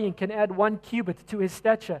by worrying can add 1 cubit to his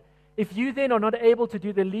stature? If you then are not able to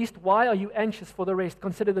do the least, why are you anxious for the rest?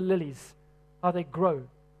 Consider the lilies, how they grow.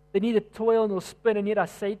 They neither toil nor spin, and yet I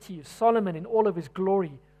say to you, Solomon in all of his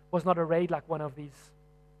glory was not arrayed like one of these.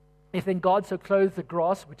 If then God so clothes the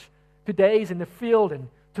grass, which today is in the field and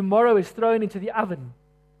tomorrow is thrown into the oven,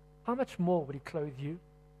 how much more would he clothe you,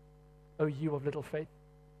 O you of little faith?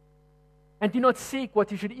 And do not seek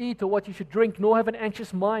what you should eat or what you should drink, nor have an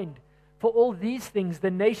anxious mind. For all these things the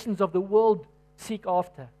nations of the world seek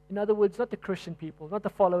after." In other words, not the Christian people, not the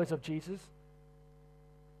followers of Jesus.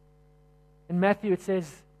 In Matthew it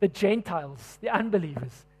says, the Gentiles, the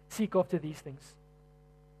unbelievers, seek after these things.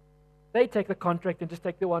 They take the contract and just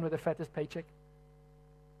take the one with the fattest paycheck.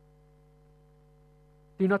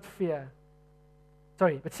 Do not fear.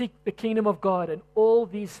 But seek the kingdom of God and all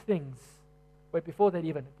these things. Wait, before that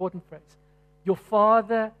even, important phrase. Your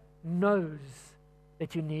Father knows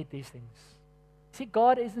that you need these things. See,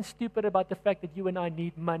 God isn't stupid about the fact that you and I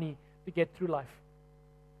need money to get through life.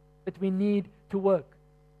 That we need to work.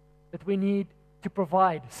 That we need to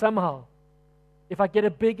provide somehow. If I get a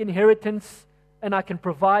big inheritance and I can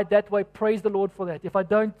provide that way, praise the Lord for that. If I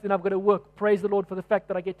don't, then I've got to work. Praise the Lord for the fact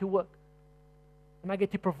that I get to work. And I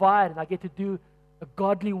get to provide and I get to do a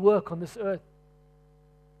godly work on this earth.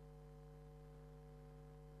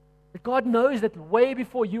 But God knows that way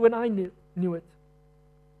before you and I knew it.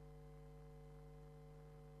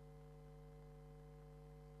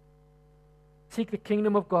 Seek the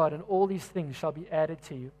kingdom of God, and all these things shall be added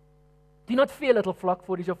to you. Do not fear, little flock,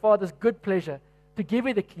 for it is your Father's good pleasure to give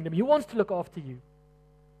you the kingdom. He wants to look after you.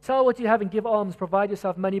 Sell what you have and give alms. Provide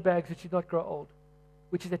yourself money bags which do not grow old,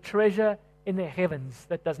 which is a treasure in the heavens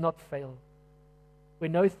that does not fail, where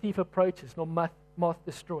no thief approaches, nor moth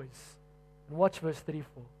destroys. And watch verse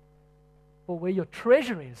 34. For where your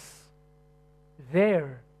treasure is,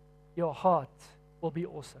 there your heart will be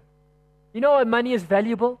also. You know why money is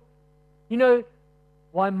valuable? You know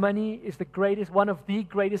why money is one of the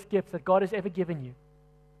greatest gifts that God has ever given you?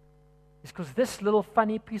 It's because this little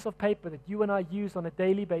funny piece of paper that you and I use on a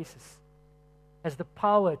daily basis has the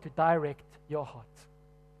power to direct your heart.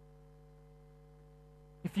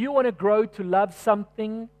 If you want to grow to love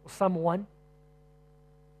something or someone,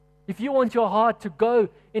 if you want your heart to go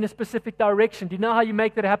in a specific direction, do you know how you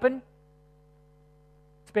make that happen?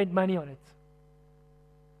 Spend money on it.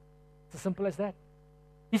 It's as simple as that.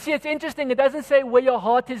 You see, it's interesting. It doesn't say where your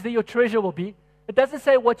heart is, there your treasure will be. It doesn't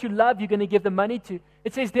say what you love, you're going to give the money to.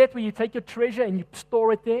 It says that where you take your treasure and you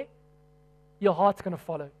store it there, your heart's going to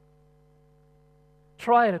follow.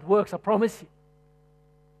 Try it. It works. I promise you.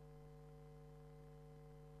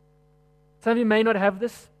 Some of you may not have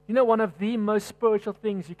this. You know, one of the most spiritual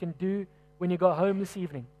things you can do when you go home this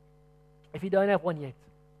evening, if you don't have one yet,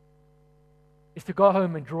 is to go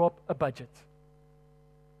home and draw up a budget.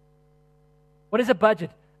 What is a budget?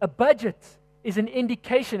 A budget is an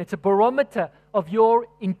indication, it's a barometer of your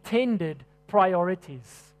intended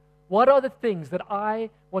priorities. What are the things that I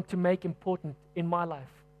want to make important in my life?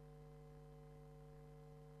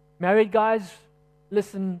 Married guys,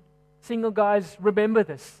 listen. Single guys, remember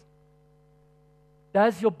this.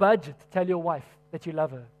 Does your budget tell your wife that you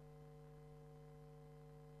love her?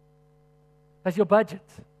 Does your budget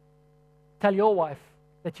tell your wife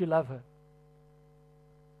that you love her?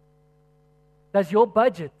 Does your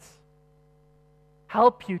budget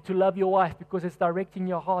help you to love your wife because it's directing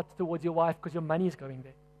your heart towards your wife because your money is going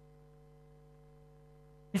there?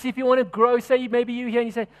 You see, if you want to grow, say maybe you're here and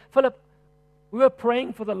you say, Philip, we were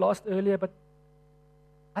praying for the lost earlier, but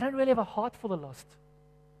I don't really have a heart for the lost.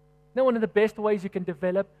 You know, one of the best ways you can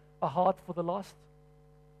develop a heart for the lost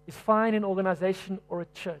is find an organization or a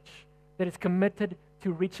church that is committed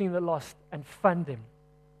to reaching the lost and fund them.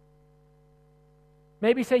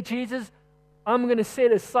 Maybe say, Jesus, I'm going to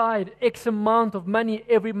set aside X amount of money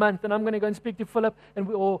every month, and I'm going to go and speak to Philip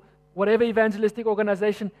or whatever evangelistic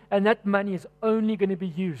organization, and that money is only going to be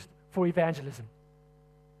used for evangelism.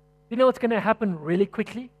 You know what's going to happen really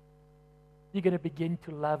quickly? You're going to begin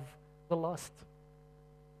to love the lost.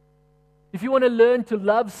 If you want to learn to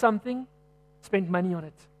love something, spend money on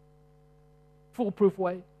it. Foolproof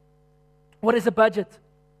way. What is a budget?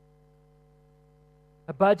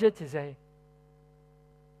 A budget is a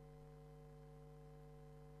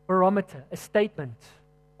barometer, a statement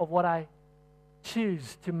of what I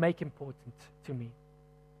choose to make important to me.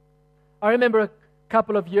 I remember a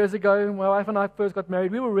couple of years ago, when my wife and I first got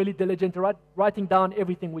married, we were really diligent to writing down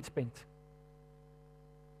everything we'd spent.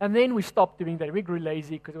 And then we stopped doing that. We grew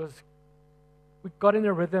lazy because we got in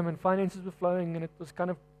a rhythm and finances were flowing and it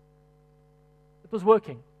was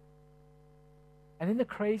working. And then the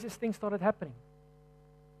craziest thing started happening.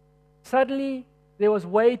 Suddenly, there was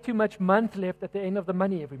way too much month left at the end of the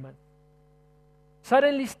money every month.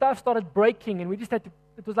 Suddenly, stuff started breaking and we just had to,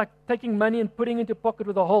 it was like taking money and putting it into a pocket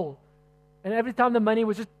with a hole. And every time the money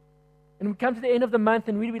was and we come to the end of the month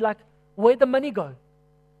and we'd be like, where'd the money go?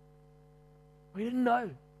 We didn't know.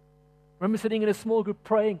 I remember sitting in a small group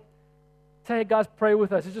praying. Say, hey guys, pray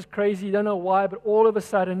with us. It's just crazy. You don't know why, but all of a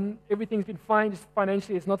sudden, everything's been fine. Just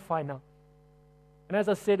financially, it's not fine now. And as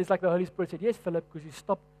I said, it's like the Holy Spirit said, yes, Philip, because you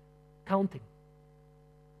stopped counting.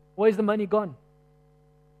 Where's the money gone?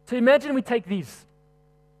 So imagine we take these.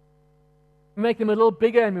 We make them a little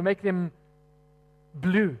bigger and we make them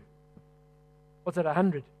blue. What's that,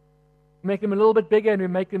 100? We make them a little bit bigger and we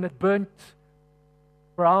make them that burnt,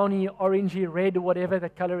 browny, orangey, red, or whatever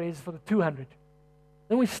that color is for the 200.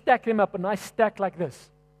 Then we stack them up, a nice stack like this.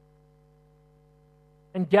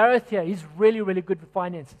 And Gareth here, he's really, really good with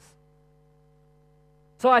finances.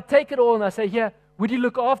 So I take it all and I say, here, would you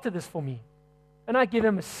look after this for me? And I give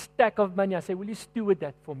him a stack of money. I say, will you steward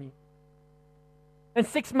that for me? And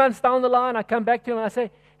 6 months down the line, I come back to him and I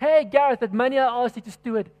say, hey, Gareth, that money I asked you to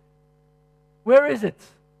steward, where is it?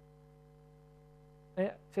 And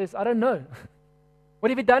he says, I don't know. What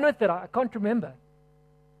have you done with it? I can't remember.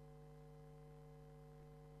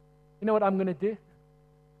 You know what I'm going to do?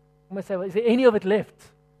 I'm going to say, well, is there any of it left?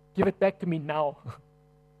 Give it back to me now.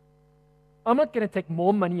 I'm not going to take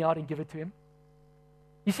more money out and give it to him.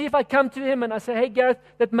 You see, if I come to him and I say, hey, Gareth,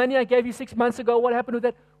 that money I gave you 6 months ago, what happened with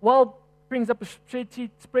that? Well, brings up a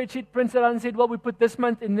spreadsheet, prints it out and said, well, we put this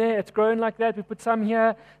month in there. It's grown like that. We put some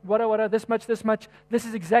here. What, this much. This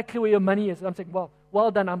is exactly where your money is. And I'm saying, well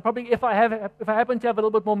done. I'm probably, if I happen to have a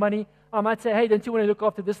little bit more money, I might say, hey, don't you want to look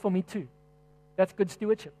after this for me too? That's good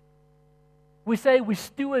stewardship. We say we're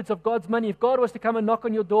stewards of God's money. If God was to come and knock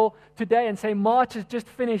on your door today and say, March is just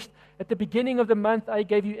finished. At the beginning of the month, I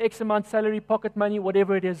gave you X amount salary, pocket money,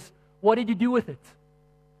 whatever it is. What did you do with it?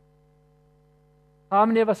 How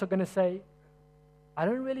many of us are going to say, I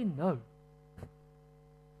don't really know?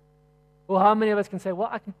 Or how many of us can say, well,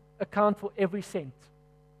 I can account for every cent?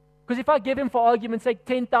 Because if I give him, for argument's sake,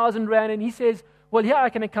 10,000 rand and he says, well, here I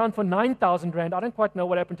can account for 9,000 rand, I don't quite know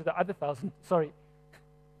what happened to the other 1,000. Sorry.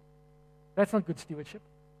 That's not good stewardship.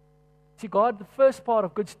 See, God, the first part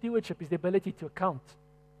of good stewardship is the ability to account.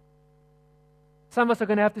 Some of us are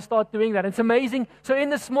going to have to start doing that. It's amazing. So in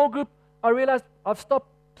this small group, I realized I've stopped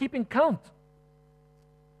keeping count.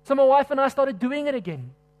 So my wife and I started doing it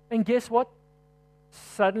again. And guess what?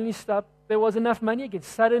 Suddenly there was enough money again.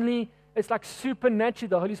 Suddenly, it's like supernaturally,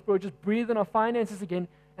 the Holy Spirit just breathed in our finances again,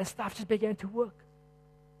 and stuff just began to work.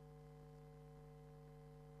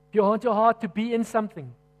 If you want your heart to be in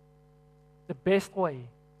something, the best way,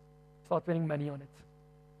 start spending money on it.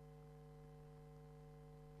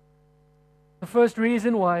 The first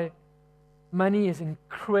reason why money is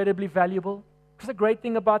incredibly valuable, because the great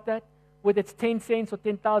thing about that, whether it's 10 cents or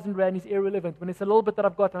 10,000 rand is irrelevant. When it's a little bit that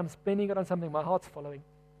I've got and I'm spending it on something, my heart's following.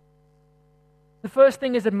 The first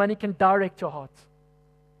thing is that money can direct your heart.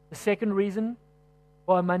 The second reason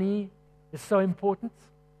why money is so important,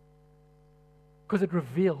 because it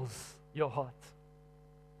reveals your heart.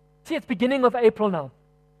 See, it's beginning of April now.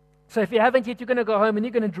 So if you haven't yet, you're going to go home and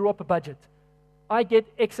you're going to draw up a budget. I get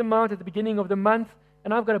X amount at the beginning of the month,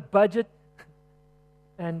 and I've got a budget,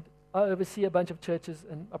 and I oversee a bunch of churches,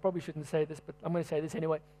 and I probably shouldn't say this, but I'm going to say this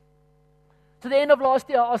anyway. So at the end of last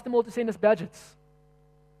year, I asked them all to send us budgets,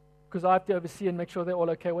 because I have to oversee and make sure they're all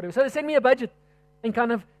okay, whatever. So they send me a budget, and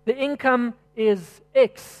kind of the income is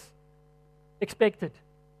X expected,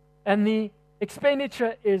 and the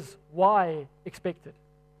expenditure is Y expected.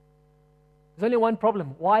 There's only one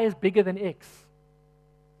problem. Y is bigger than X.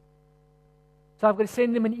 So I've got to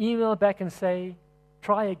send them an email back and say,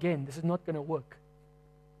 try again. This is not going to work.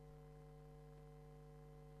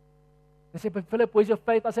 They say, but Philip, where's your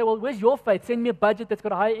faith? I say, well, where's your faith? Send me a budget that's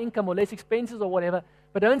got a higher income or less expenses or whatever.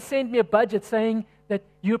 But don't send me a budget saying that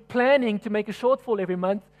you're planning to make a shortfall every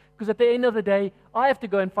month, because at the end of the day, I have to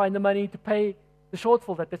go and find the money to pay the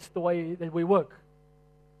shortfall. That's the way that we work.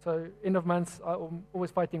 So end of months, I'm always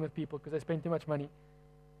fighting with people because they spend too much money.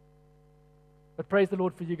 But praise the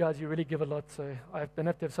Lord for you guys. You really give a lot, so I don't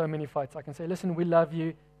have to have so many fights. I can say, listen, we love you,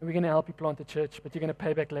 and we're going to help you plant a church, but you're going to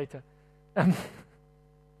pay back later.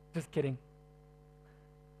 Just kidding.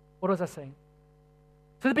 What was I saying?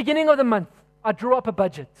 So at the beginning of the month, I draw up a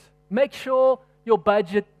budget. Make sure your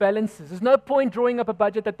budget balances. There's no point drawing up a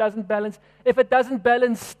budget that doesn't balance. If it doesn't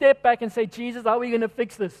balance, step back and say, Jesus, how are we going to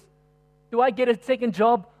fix this? Do I get a second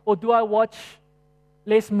job, or do I watch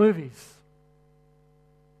less movies?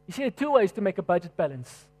 You see, there are two ways to make a budget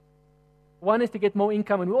balance. One is to get more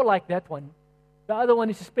income, and we all like that one. The other one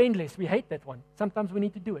is to spend less. We hate that one. Sometimes we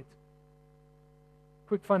need to do it.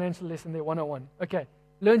 Quick financial lesson there, 101. Okay,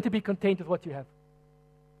 learn to be content with what you have.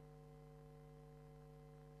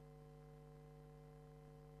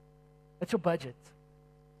 That's your budget.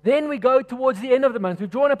 Then we go towards the end of the month. We've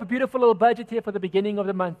drawn up a beautiful little budget here for the beginning of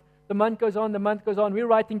the month. The month goes on, We're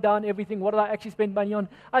writing down everything. What did I actually spend money on?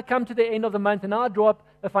 I come to the end of the month and I draw up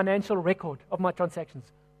a financial record of my transactions.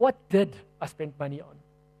 What did I spend money on?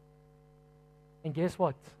 And guess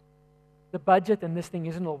what? The budget and this thing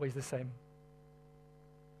isn't always the same.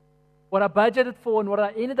 What I budgeted for and what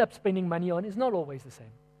I ended up spending money on is not always the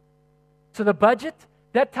same. So the budget,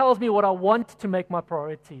 that tells me what I want to make my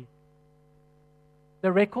priority.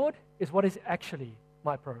 The record is what is actually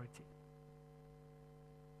my priority.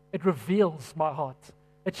 It reveals my heart.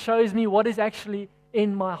 It shows me what is actually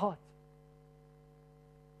in my heart.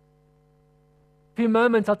 In a few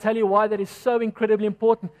moments, I'll tell you why that is so incredibly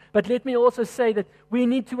important. But let me also say that we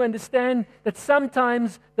need to understand that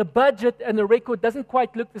sometimes the budget and the record doesn't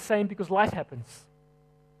quite look the same because life happens.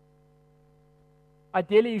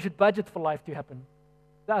 Ideally, you should budget for life to happen.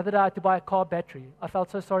 The other day, I had to buy a car battery. I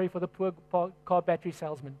felt so sorry for the poor car battery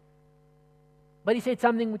salesman. But he said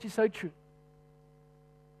something which is so true.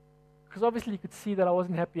 Because obviously you could see that I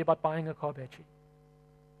wasn't happy about buying a car battery.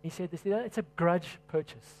 He said this, it's a grudge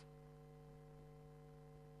purchase.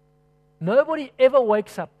 Nobody ever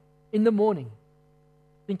wakes up in the morning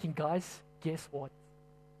thinking, guys, guess what?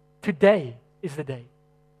 Today is the day.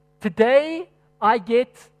 Today I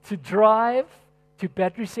get to drive to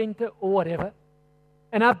Battery Center or whatever,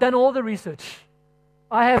 and I've done all the research.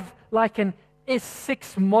 I have like an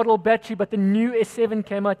S6 model battery, but the new S7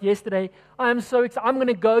 came out yesterday. I am so excited. I'm going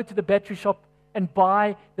to go to the battery shop and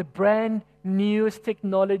buy the brand newest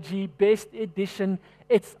technology, best edition.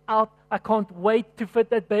 It's out. I can't wait to fit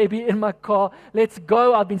that baby in my car. Let's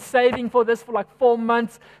go. I've been saving for this for like 4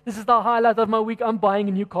 months. This is the highlight of my week. I'm buying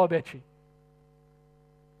a new car battery.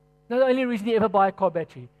 Now, the only reason you ever buy a car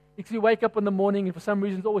battery is because you wake up in the morning and for some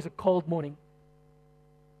reason it's always a cold morning.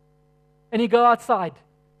 And you go outside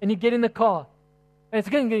and you get in the car And it's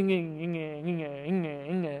going,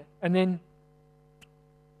 and then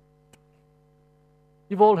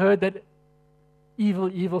you've all heard that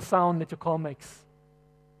evil sound that your car makes.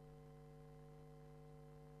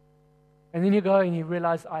 And then you go and you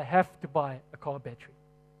realize, I have to buy a car battery.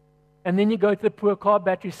 And then you go to the poor car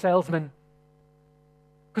battery salesman,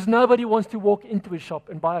 because nobody wants to walk into a shop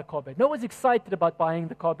and buy a car battery. No one's excited about buying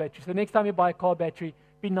the car battery. So the next time you buy a car battery,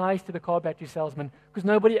 be nice to the car battery salesman, because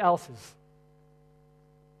nobody else is.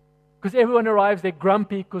 Because everyone arrives, they're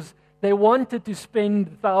grumpy because they wanted to spend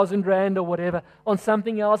 1,000 rand or whatever on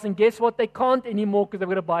something else, and guess what? They can't anymore because they've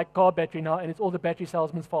got to buy a car battery now, and it's all the battery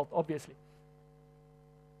salesman's fault, obviously.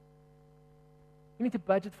 You need to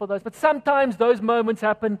budget for those. But sometimes those moments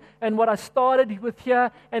happen, and what I started with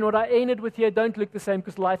here and what I ended with here don't look the same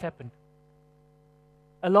because life happened.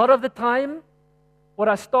 A lot of the time, what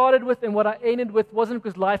I started with and what I ended with wasn't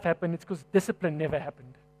because life happened, it's because discipline never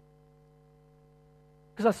happened.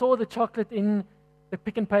 Because I saw the chocolate in the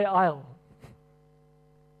Pick n Pay aisle.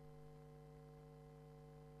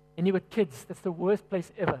 And you got kids. That's the worst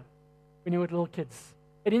place ever when you got little kids.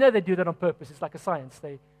 And you know they do that on purpose. It's like a science.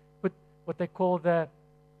 They put what they call there's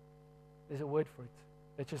a word for it.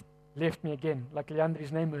 That just left me again, like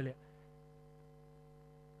Leandri's name earlier.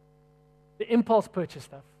 The impulse purchase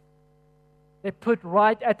stuff. They put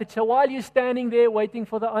right at the chair. While you're standing there waiting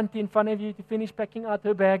for the auntie in front of you to finish packing out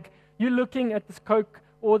her bag, you're looking at this Coke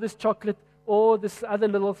or this chocolate or this other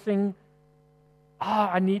little thing.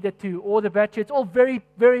 I need that too. Or the battery. It's all very,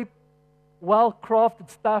 very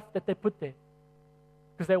well-crafted stuff that they put there.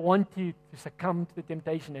 Because they want you to succumb to the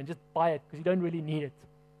temptation and just buy it because you don't really need it.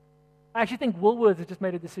 I actually think Woolworths has just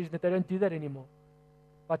made a decision that they don't do that anymore.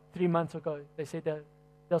 About 3 months ago, they said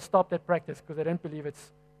they'll stop that practice because they don't believe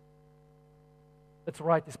it's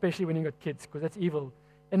right, especially when you've got kids, because that's evil.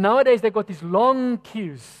 And nowadays they've got these long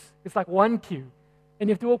queues. It's like one queue. And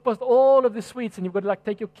you have to walk past all of the sweets, and you've got to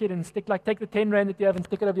take your kid and take the 10 rand that you have and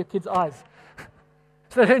stick it over your kid's eyes.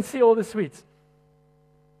 So they don't see all the sweets.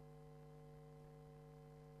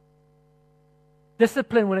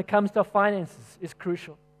 Discipline when it comes to our finances is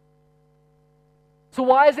crucial. So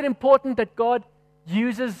why is it important that God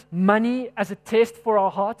uses money as a test for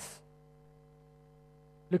our hearts?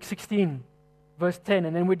 Luke 16, verse 10,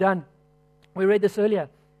 and then we're done. We read this earlier.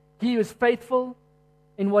 He who is faithful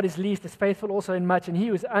in what is least is faithful also in much, and he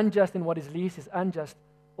who is unjust in what is least is unjust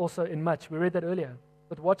also in much. We read that earlier.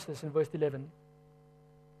 But watch this in verse 11.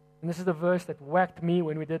 And this is the verse that whacked me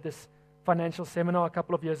when we did this financial seminar a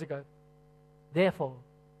couple of years ago. Therefore,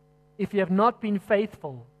 if you have not been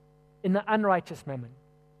faithful in the unrighteous mammon,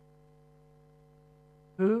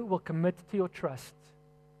 who will commit to your trust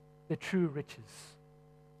the true riches?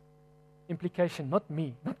 Implication, not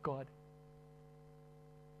me, not God.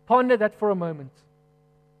 Ponder that for a moment.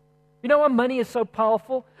 You know why money is so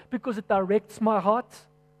powerful? Because it directs my heart.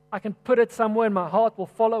 I can put it somewhere and my heart will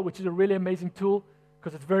follow, which is a really amazing tool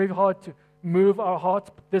because it's very hard to move our hearts,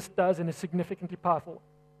 but this does and is significantly powerful.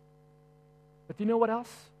 But do you know what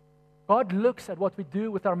else? God looks at what we do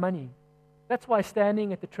with our money. That's why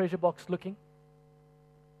standing at the treasure box looking.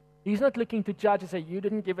 He's not looking to judge and say, you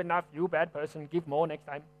didn't give enough, you bad person, give more next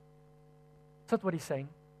time. That's not what he's saying.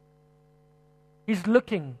 He's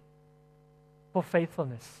looking for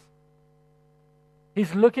faithfulness.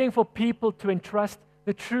 He's looking for people to entrust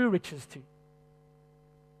the true riches to.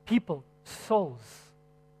 People, souls,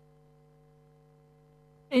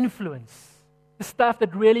 influence, the stuff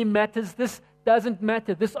that really matters. This doesn't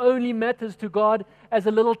matter. This only matters to God as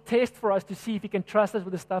a little test for us to see if He can trust us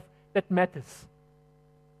with the stuff that matters.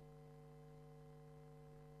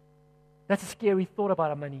 That's a scary thought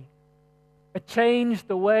about our money. It changed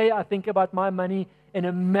the way I think about my money in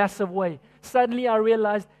a massive way. Suddenly I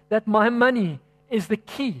realized that my money is the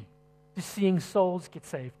key to seeing souls get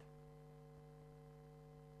saved.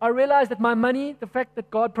 I realized that my money, the fact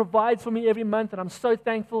that God provides for me every month, and I'm so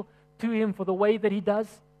thankful to Him for the way that He does.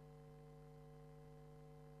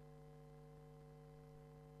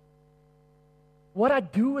 What I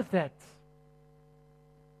do with that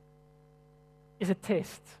is a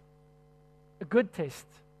test, a good test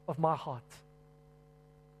of my heart.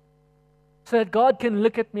 So that God can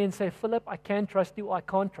look at me and say, Philip, I can trust you or I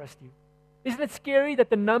can't trust you. Isn't it scary that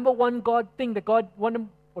the number one the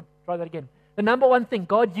number one thing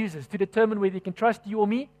God uses to determine whether He can trust you or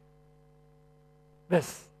me?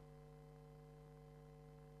 This.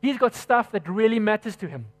 He's got stuff that really matters to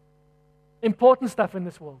Him. Important stuff in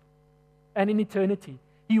this world and in eternity.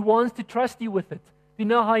 He wants to trust you with it. Do you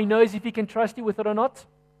know how He knows if He can trust you with it or not?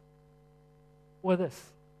 With this.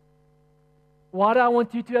 Why do I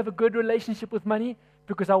want you to have a good relationship with money?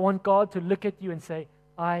 Because I want God to look at you and say,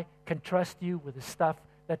 I can trust you with the stuff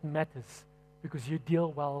that matters because you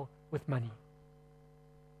deal well with money.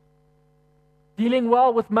 Dealing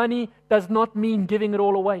well with money does not mean giving it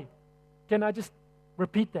all away. Can I just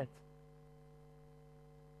repeat that?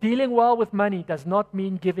 Dealing well with money does not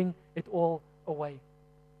mean giving it all away.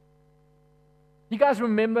 You guys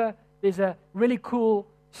remember there's a really cool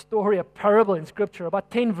story, a parable in Scripture about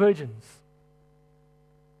 10 virgins.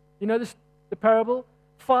 You know the parable?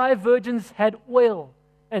 5 virgins had oil,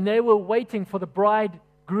 and they were waiting for the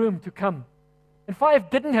bridegroom to come. And 5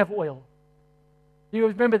 didn't have oil. Do you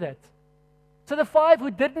remember that? So the 5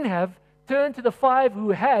 who didn't have turned to the 5 who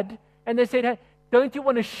had, and they said, hey, don't you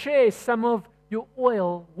want to share some of your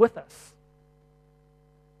oil with us?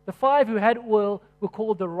 The 5 who had oil were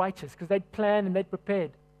called the righteous because they'd planned and they'd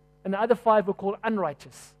prepared. And the other 5 were called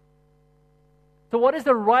unrighteous. So what is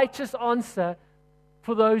the righteous answer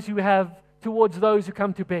for those who have towards those who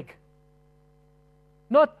come to beg?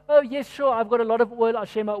 Not, oh yes, sure, I've got a lot of oil, I'll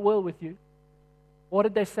share my oil with you. What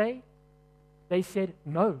did they say? They said,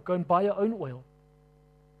 no, go and buy your own oil.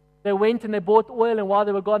 They went and they bought oil, and while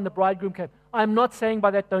they were gone, the bridegroom came. I'm not saying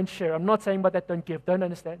by that don't share. I'm not saying by that don't give. Don't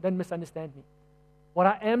misunderstand me. What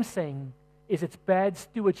I am saying is it's bad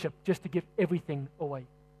stewardship just to give everything away.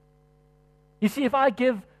 You see, if I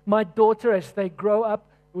give my daughter as they grow up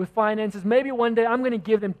with finances, maybe one day I'm going to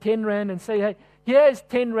give them 10 rand and say, hey, here's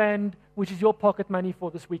 10 rand, which is your pocket money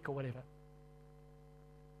for this week or whatever.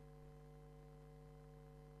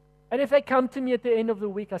 And if they come to me at the end of the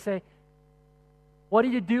week, I say, what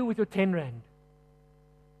did you do with your 10 rand?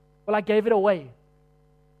 Well, I gave it away.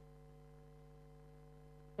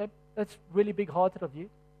 Okay, that's really big-hearted of you.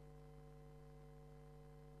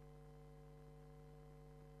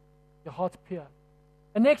 Your heart's pure.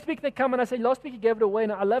 And next week they come and I say, last week you gave it away,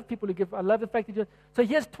 and I love people who give. I love the fact that you. So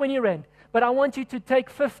here's 20 rand, but I want you to take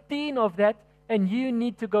 15 of that, and you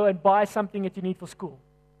need to go and buy something that you need for school.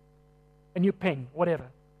 A new pen, whatever.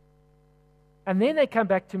 And then they come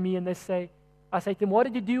back to me and they say, I say to them, what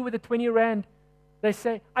did you do with the 20 rand? They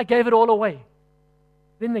say, I gave it all away.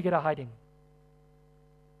 Then they get a hiding.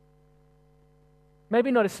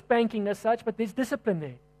 Maybe not a spanking as such, but there's discipline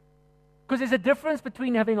there. Because there's a difference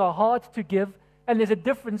between having a heart to give, and there's a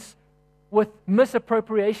difference with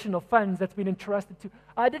misappropriation of funds that's been entrusted to.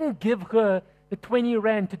 I didn't give her the 20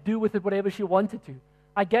 rand to do with it whatever she wanted to.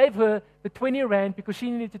 I gave her the 20 rand because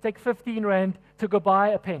she needed to take 15 rand to go buy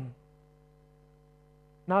a pen.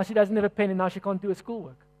 Now she doesn't have a pen, and now she can't do her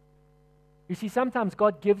schoolwork. You see, sometimes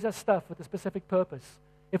God gives us stuff with a specific purpose.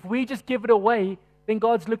 If we just give it away, then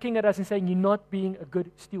God's looking at us and saying, you're not being a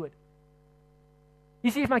good steward.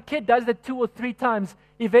 You see, if my kid does that 2 or 3 times,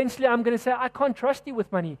 eventually I'm going to say, I can't trust you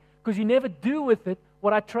with money because you never do with it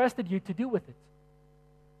what I trusted you to do with it.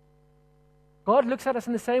 God looks at us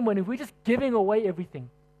in the same way. And if we're just giving away everything,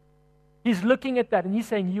 He's looking at that and He's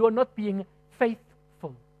saying, you are not being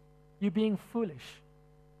faithful. You're being foolish.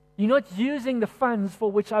 You're not using the funds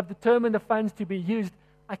for which I've determined the funds to be used.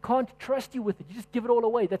 I can't trust you with it. You just give it all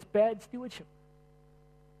away. That's bad stewardship.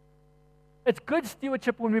 It's good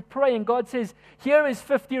stewardship when we pray and God says, here is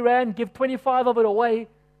 50 rand, give 25 of it away.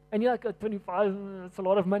 And you're like, oh, 25, that's a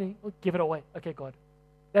lot of money. Well, give it away. Okay, God.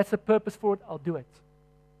 That's the purpose for it. I'll do it.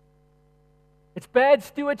 It's bad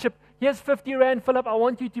stewardship. Here's 50 rand, Philip. I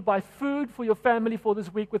want you to buy food for your family for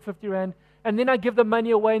this week with 50 rand. And then I give the money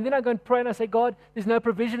away. And then I go and pray and I say, God, there's no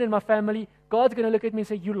provision in my family. God's going to look at me and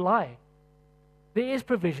say, you lie. There is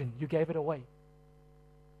provision. You gave it away.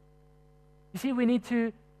 You see, we need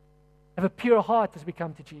to have a pure heart as we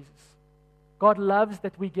come to Jesus. God loves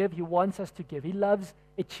that we give. He wants us to give. He loves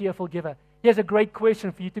a cheerful giver. Here's a great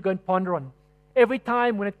question for you to go and ponder on. Every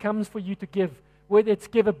time when it comes for you to give, whether it's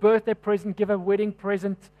give a birthday present, give a wedding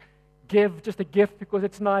present, give just a gift because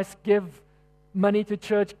it's nice, give money to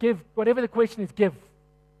church, give, whatever the question is, give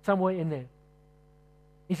somewhere in there.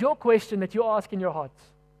 Is your question that you ask in your heart,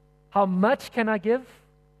 how much can I give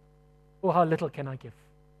or how little can I give?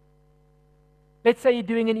 Let's say you're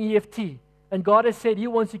doing an EFT and God has said He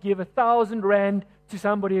wants to give 1,000 rand to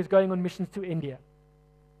somebody who's going on missions to India.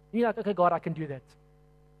 You're like, okay, God, I can do that.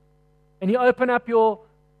 And you open up your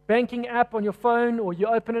banking app on your phone or you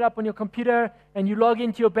open it up on your computer and you log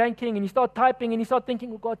into your banking and you start typing and you start thinking,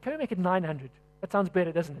 well, God, can we make it 900? That sounds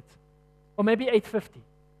better, doesn't it? Or maybe 850.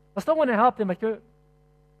 I still want to help them. Like,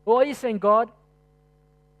 well, are you saying, God,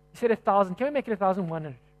 you said 1,000. Can we make it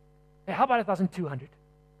 1,100? Hey, how about 1,200?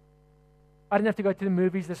 I didn't have to go to the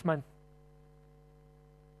movies this month.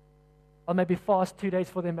 I'll maybe fast 2 days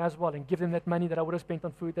for them as well and give them that money that I would have spent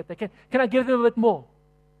on food that they can. Can I give them a bit more?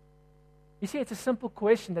 You see, it's a simple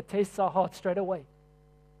question that tastes our heart straight away.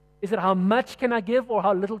 Is it how much can I give or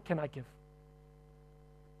how little can I give?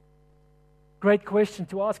 Great question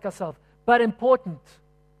to ask ourselves, but important.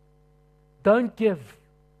 Don't give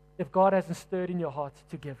if God hasn't stirred in your heart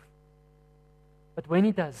to give. But when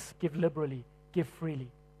He does, give liberally, give freely,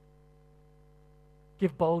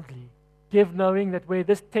 give boldly, give knowing that where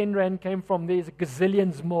this 10 rand came from, there's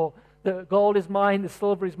gazillions more. The gold is mine, the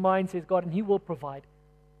silver is mine, says God, and He will provide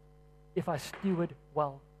if I steward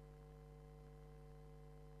well.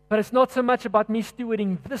 But it's not so much about me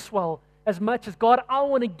stewarding this well as much as, God, I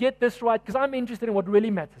want to get this right because I'm interested in what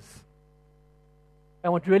really matters.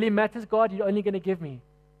 And what really matters, God, you're only going to give me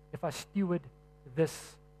if I steward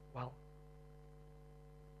this well.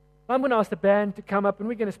 I'm going to ask the band to come up, and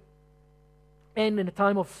we're going to end in a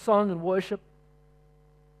time of song and worship.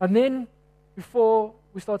 And then, before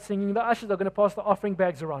we start singing, the ushers are going to pass the offering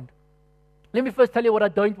bags around. Let me first tell you what I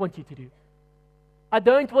don't want you to do. I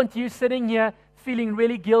don't want you sitting here feeling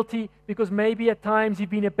really guilty because maybe at times you've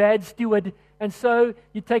been a bad steward, and so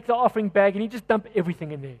you take the offering bag and you just dump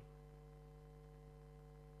everything in there.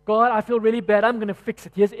 God, I feel really bad. I'm going to fix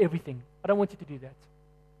it. Here's everything. I don't want you to do that.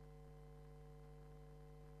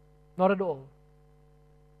 Not at all.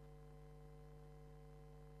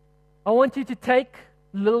 I want you to take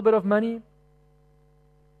a little bit of money,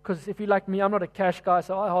 because if you're like me, I'm not a cash guy,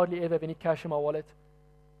 so I hardly ever have any cash in my wallet.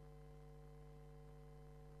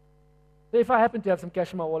 So if I happen to have some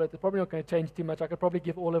cash in my wallet, it's probably not going to change too much. I could probably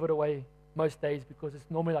give all of it away most days because it's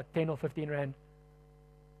normally like 10 or 15 rand.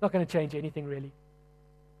 Not going to change anything really.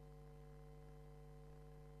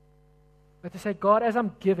 But to say, God, as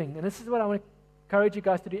I'm giving, and this is what I want to encourage you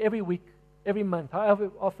guys to do every week, every month, however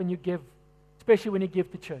often you give, especially when you give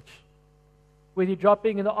to church. Whether you're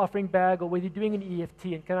dropping in the offering bag or whether you're doing an EFT.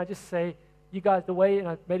 And can I just say, you guys, the way, and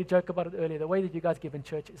I made a joke about it earlier, the way that you guys give in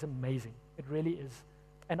church is amazing. It really is.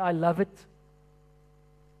 And I love it.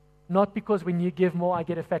 Not because when you give more, I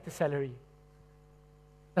get a fatter salary.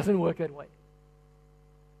 Doesn't work that way.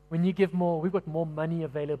 When you give more, we've got more money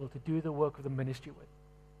available to do the work of the ministry with.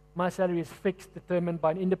 My salary is fixed, determined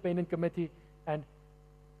by an independent committee, and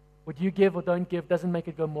what you give or don't give doesn't make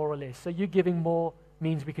it go more or less. So you giving more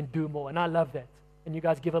means we can do more, and I love that. And you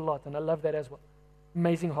guys give a lot, and I love that as well.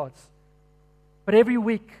 Amazing hearts. But every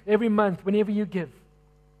week, every month, whenever you give,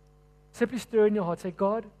 simply stir in your heart, say,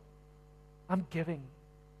 God, I'm giving.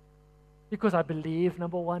 Because I believe,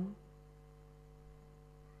 number one,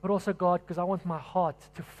 but also, God, because I want my heart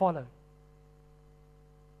to follow.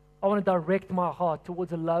 I want to direct my heart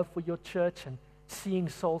towards a love for your church and seeing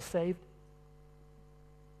souls saved.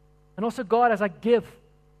 And also, God, as I give,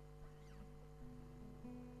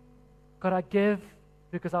 God, I give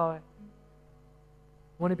because I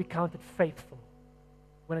want to be counted faithful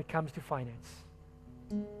when it comes to finance.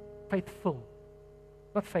 Faithful,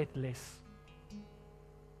 not faithless.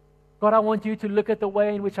 God, I want you to look at the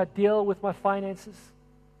way in which I deal with my finances.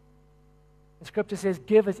 The scripture says,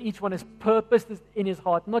 give as each one has purposed in his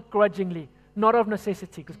heart, not grudgingly, not of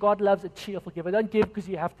necessity, because God loves a cheerful giver. Don't give because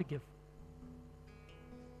you have to give.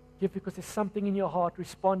 Give because there's something in your heart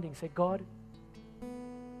responding. Say, God,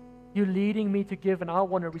 you're leading me to give, and I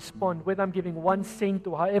want to respond. Whether I'm giving 1 cent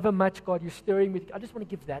or however much, God, you're stirring me. I just want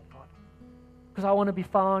to give that, God, because I want to be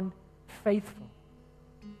found faithful.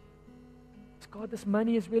 God, this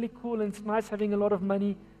money is really cool, and it's nice having a lot of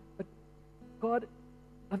money, but God,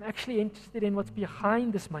 I'm actually interested in what's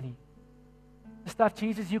behind this money. The stuff,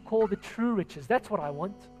 Jesus, you call the true riches. That's what I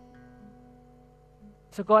want.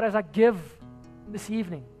 So God, as I give this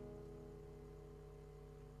evening,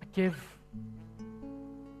 I give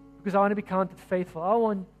because I want to be counted faithful. I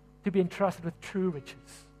want to be entrusted with true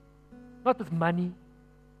riches. Not with money,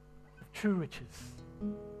 with true riches.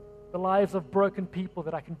 The lives of broken people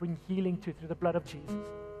that I can bring healing to through the blood of Jesus.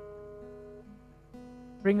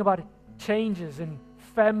 Bring about changes in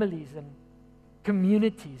families and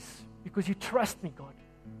communities because you trust me, God.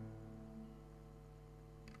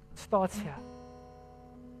 It starts here.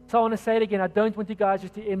 So I want to say it again. I don't want you guys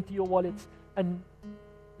just to empty your wallets, and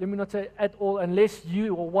let me not say at all, unless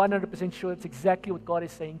you are 100% sure it's exactly what God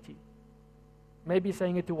is saying to you. Maybe He's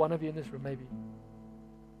saying it to one of you in this room, maybe.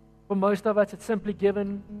 For most of us, it's simply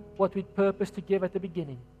given what we'd purposed to give at the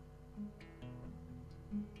beginning.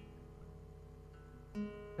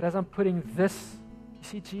 But as I'm putting this, you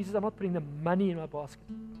see, Jesus, I'm not putting the money in my basket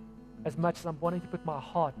as much as I'm wanting to put my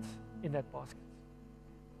heart in that basket.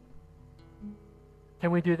 Can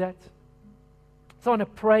we do that? So I want to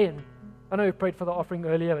pray, and I know we prayed for the offering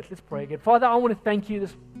earlier, but let's pray again. Father, I want to thank you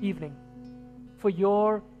this evening for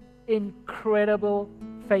your incredible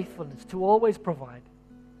faithfulness to always provide.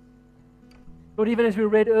 Lord, even as we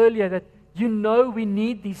read earlier, that you know we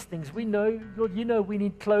need these things. We know, Lord, you know we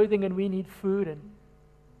need clothing and we need food, and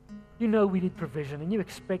You know we need provision, and you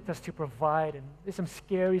expect us to provide. And there's some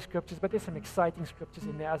scary scriptures, but there's some exciting scriptures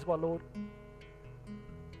in there as well, Lord.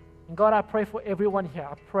 And God, I pray for everyone here.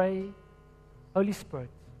 I pray, Holy Spirit,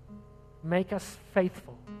 make us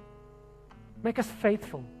faithful. Make us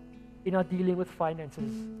faithful in our dealing with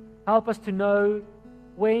finances. Help us to know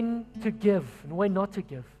when to give and when not to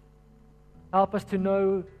give. Help us to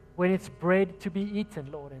know when it's bread to be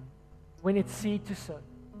eaten, Lord, and when it's seed to sow.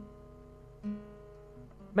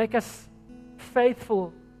 Make us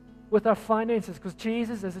faithful with our finances, because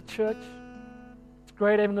Jesus, as a church, it's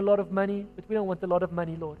great having a lot of money, but we don't want a lot of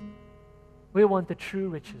money, Lord. We want the true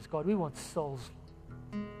riches, God. We want souls,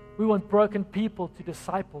 Lord. We want broken people to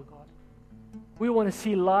disciple, God. We want to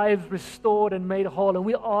see lives restored and made whole, and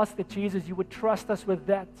we ask that, Jesus, you would trust us with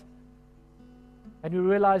that. And we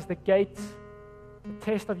realize the gate, the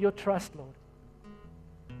test of your trust, Lord,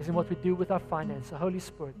 is in what we do with our finances. So, Holy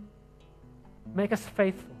Spirit, make us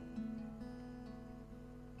faithful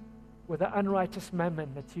with the unrighteous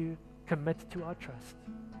mammon that you commit to our trust.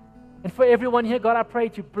 And for everyone here, God, I pray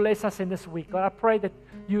that you bless us in this week. God, I pray that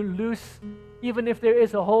you loose, even if there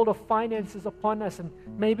is a hold of finances upon us and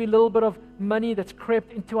maybe a little bit of money that's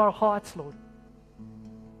crept into our hearts, Lord.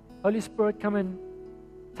 Holy Spirit, come and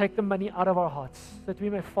take the money out of our hearts so that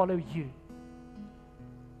we may follow you.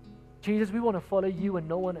 Jesus, we want to follow you and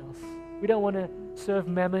no one else. We don't want to serve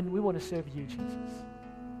mammon. We want to serve you, Jesus.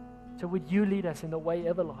 So would you lead us in the way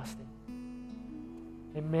everlasting?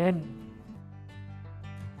 Amen.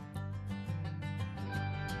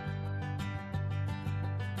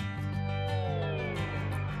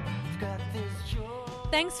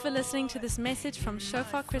 Thanks for listening to this message from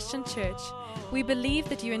Shofar Christian Church. We believe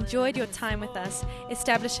that you enjoyed your time with us,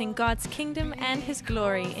 establishing God's kingdom and His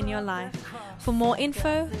glory in your life. For more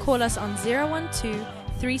info, call us on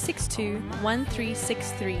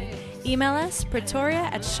 012-362-1363. Email us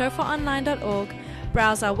pretoria@shofaronline.org.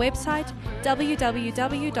 Browse our website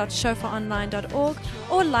www.shofaronline.org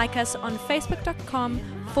or like us on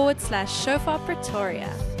facebook.com/Shofar Pretoria.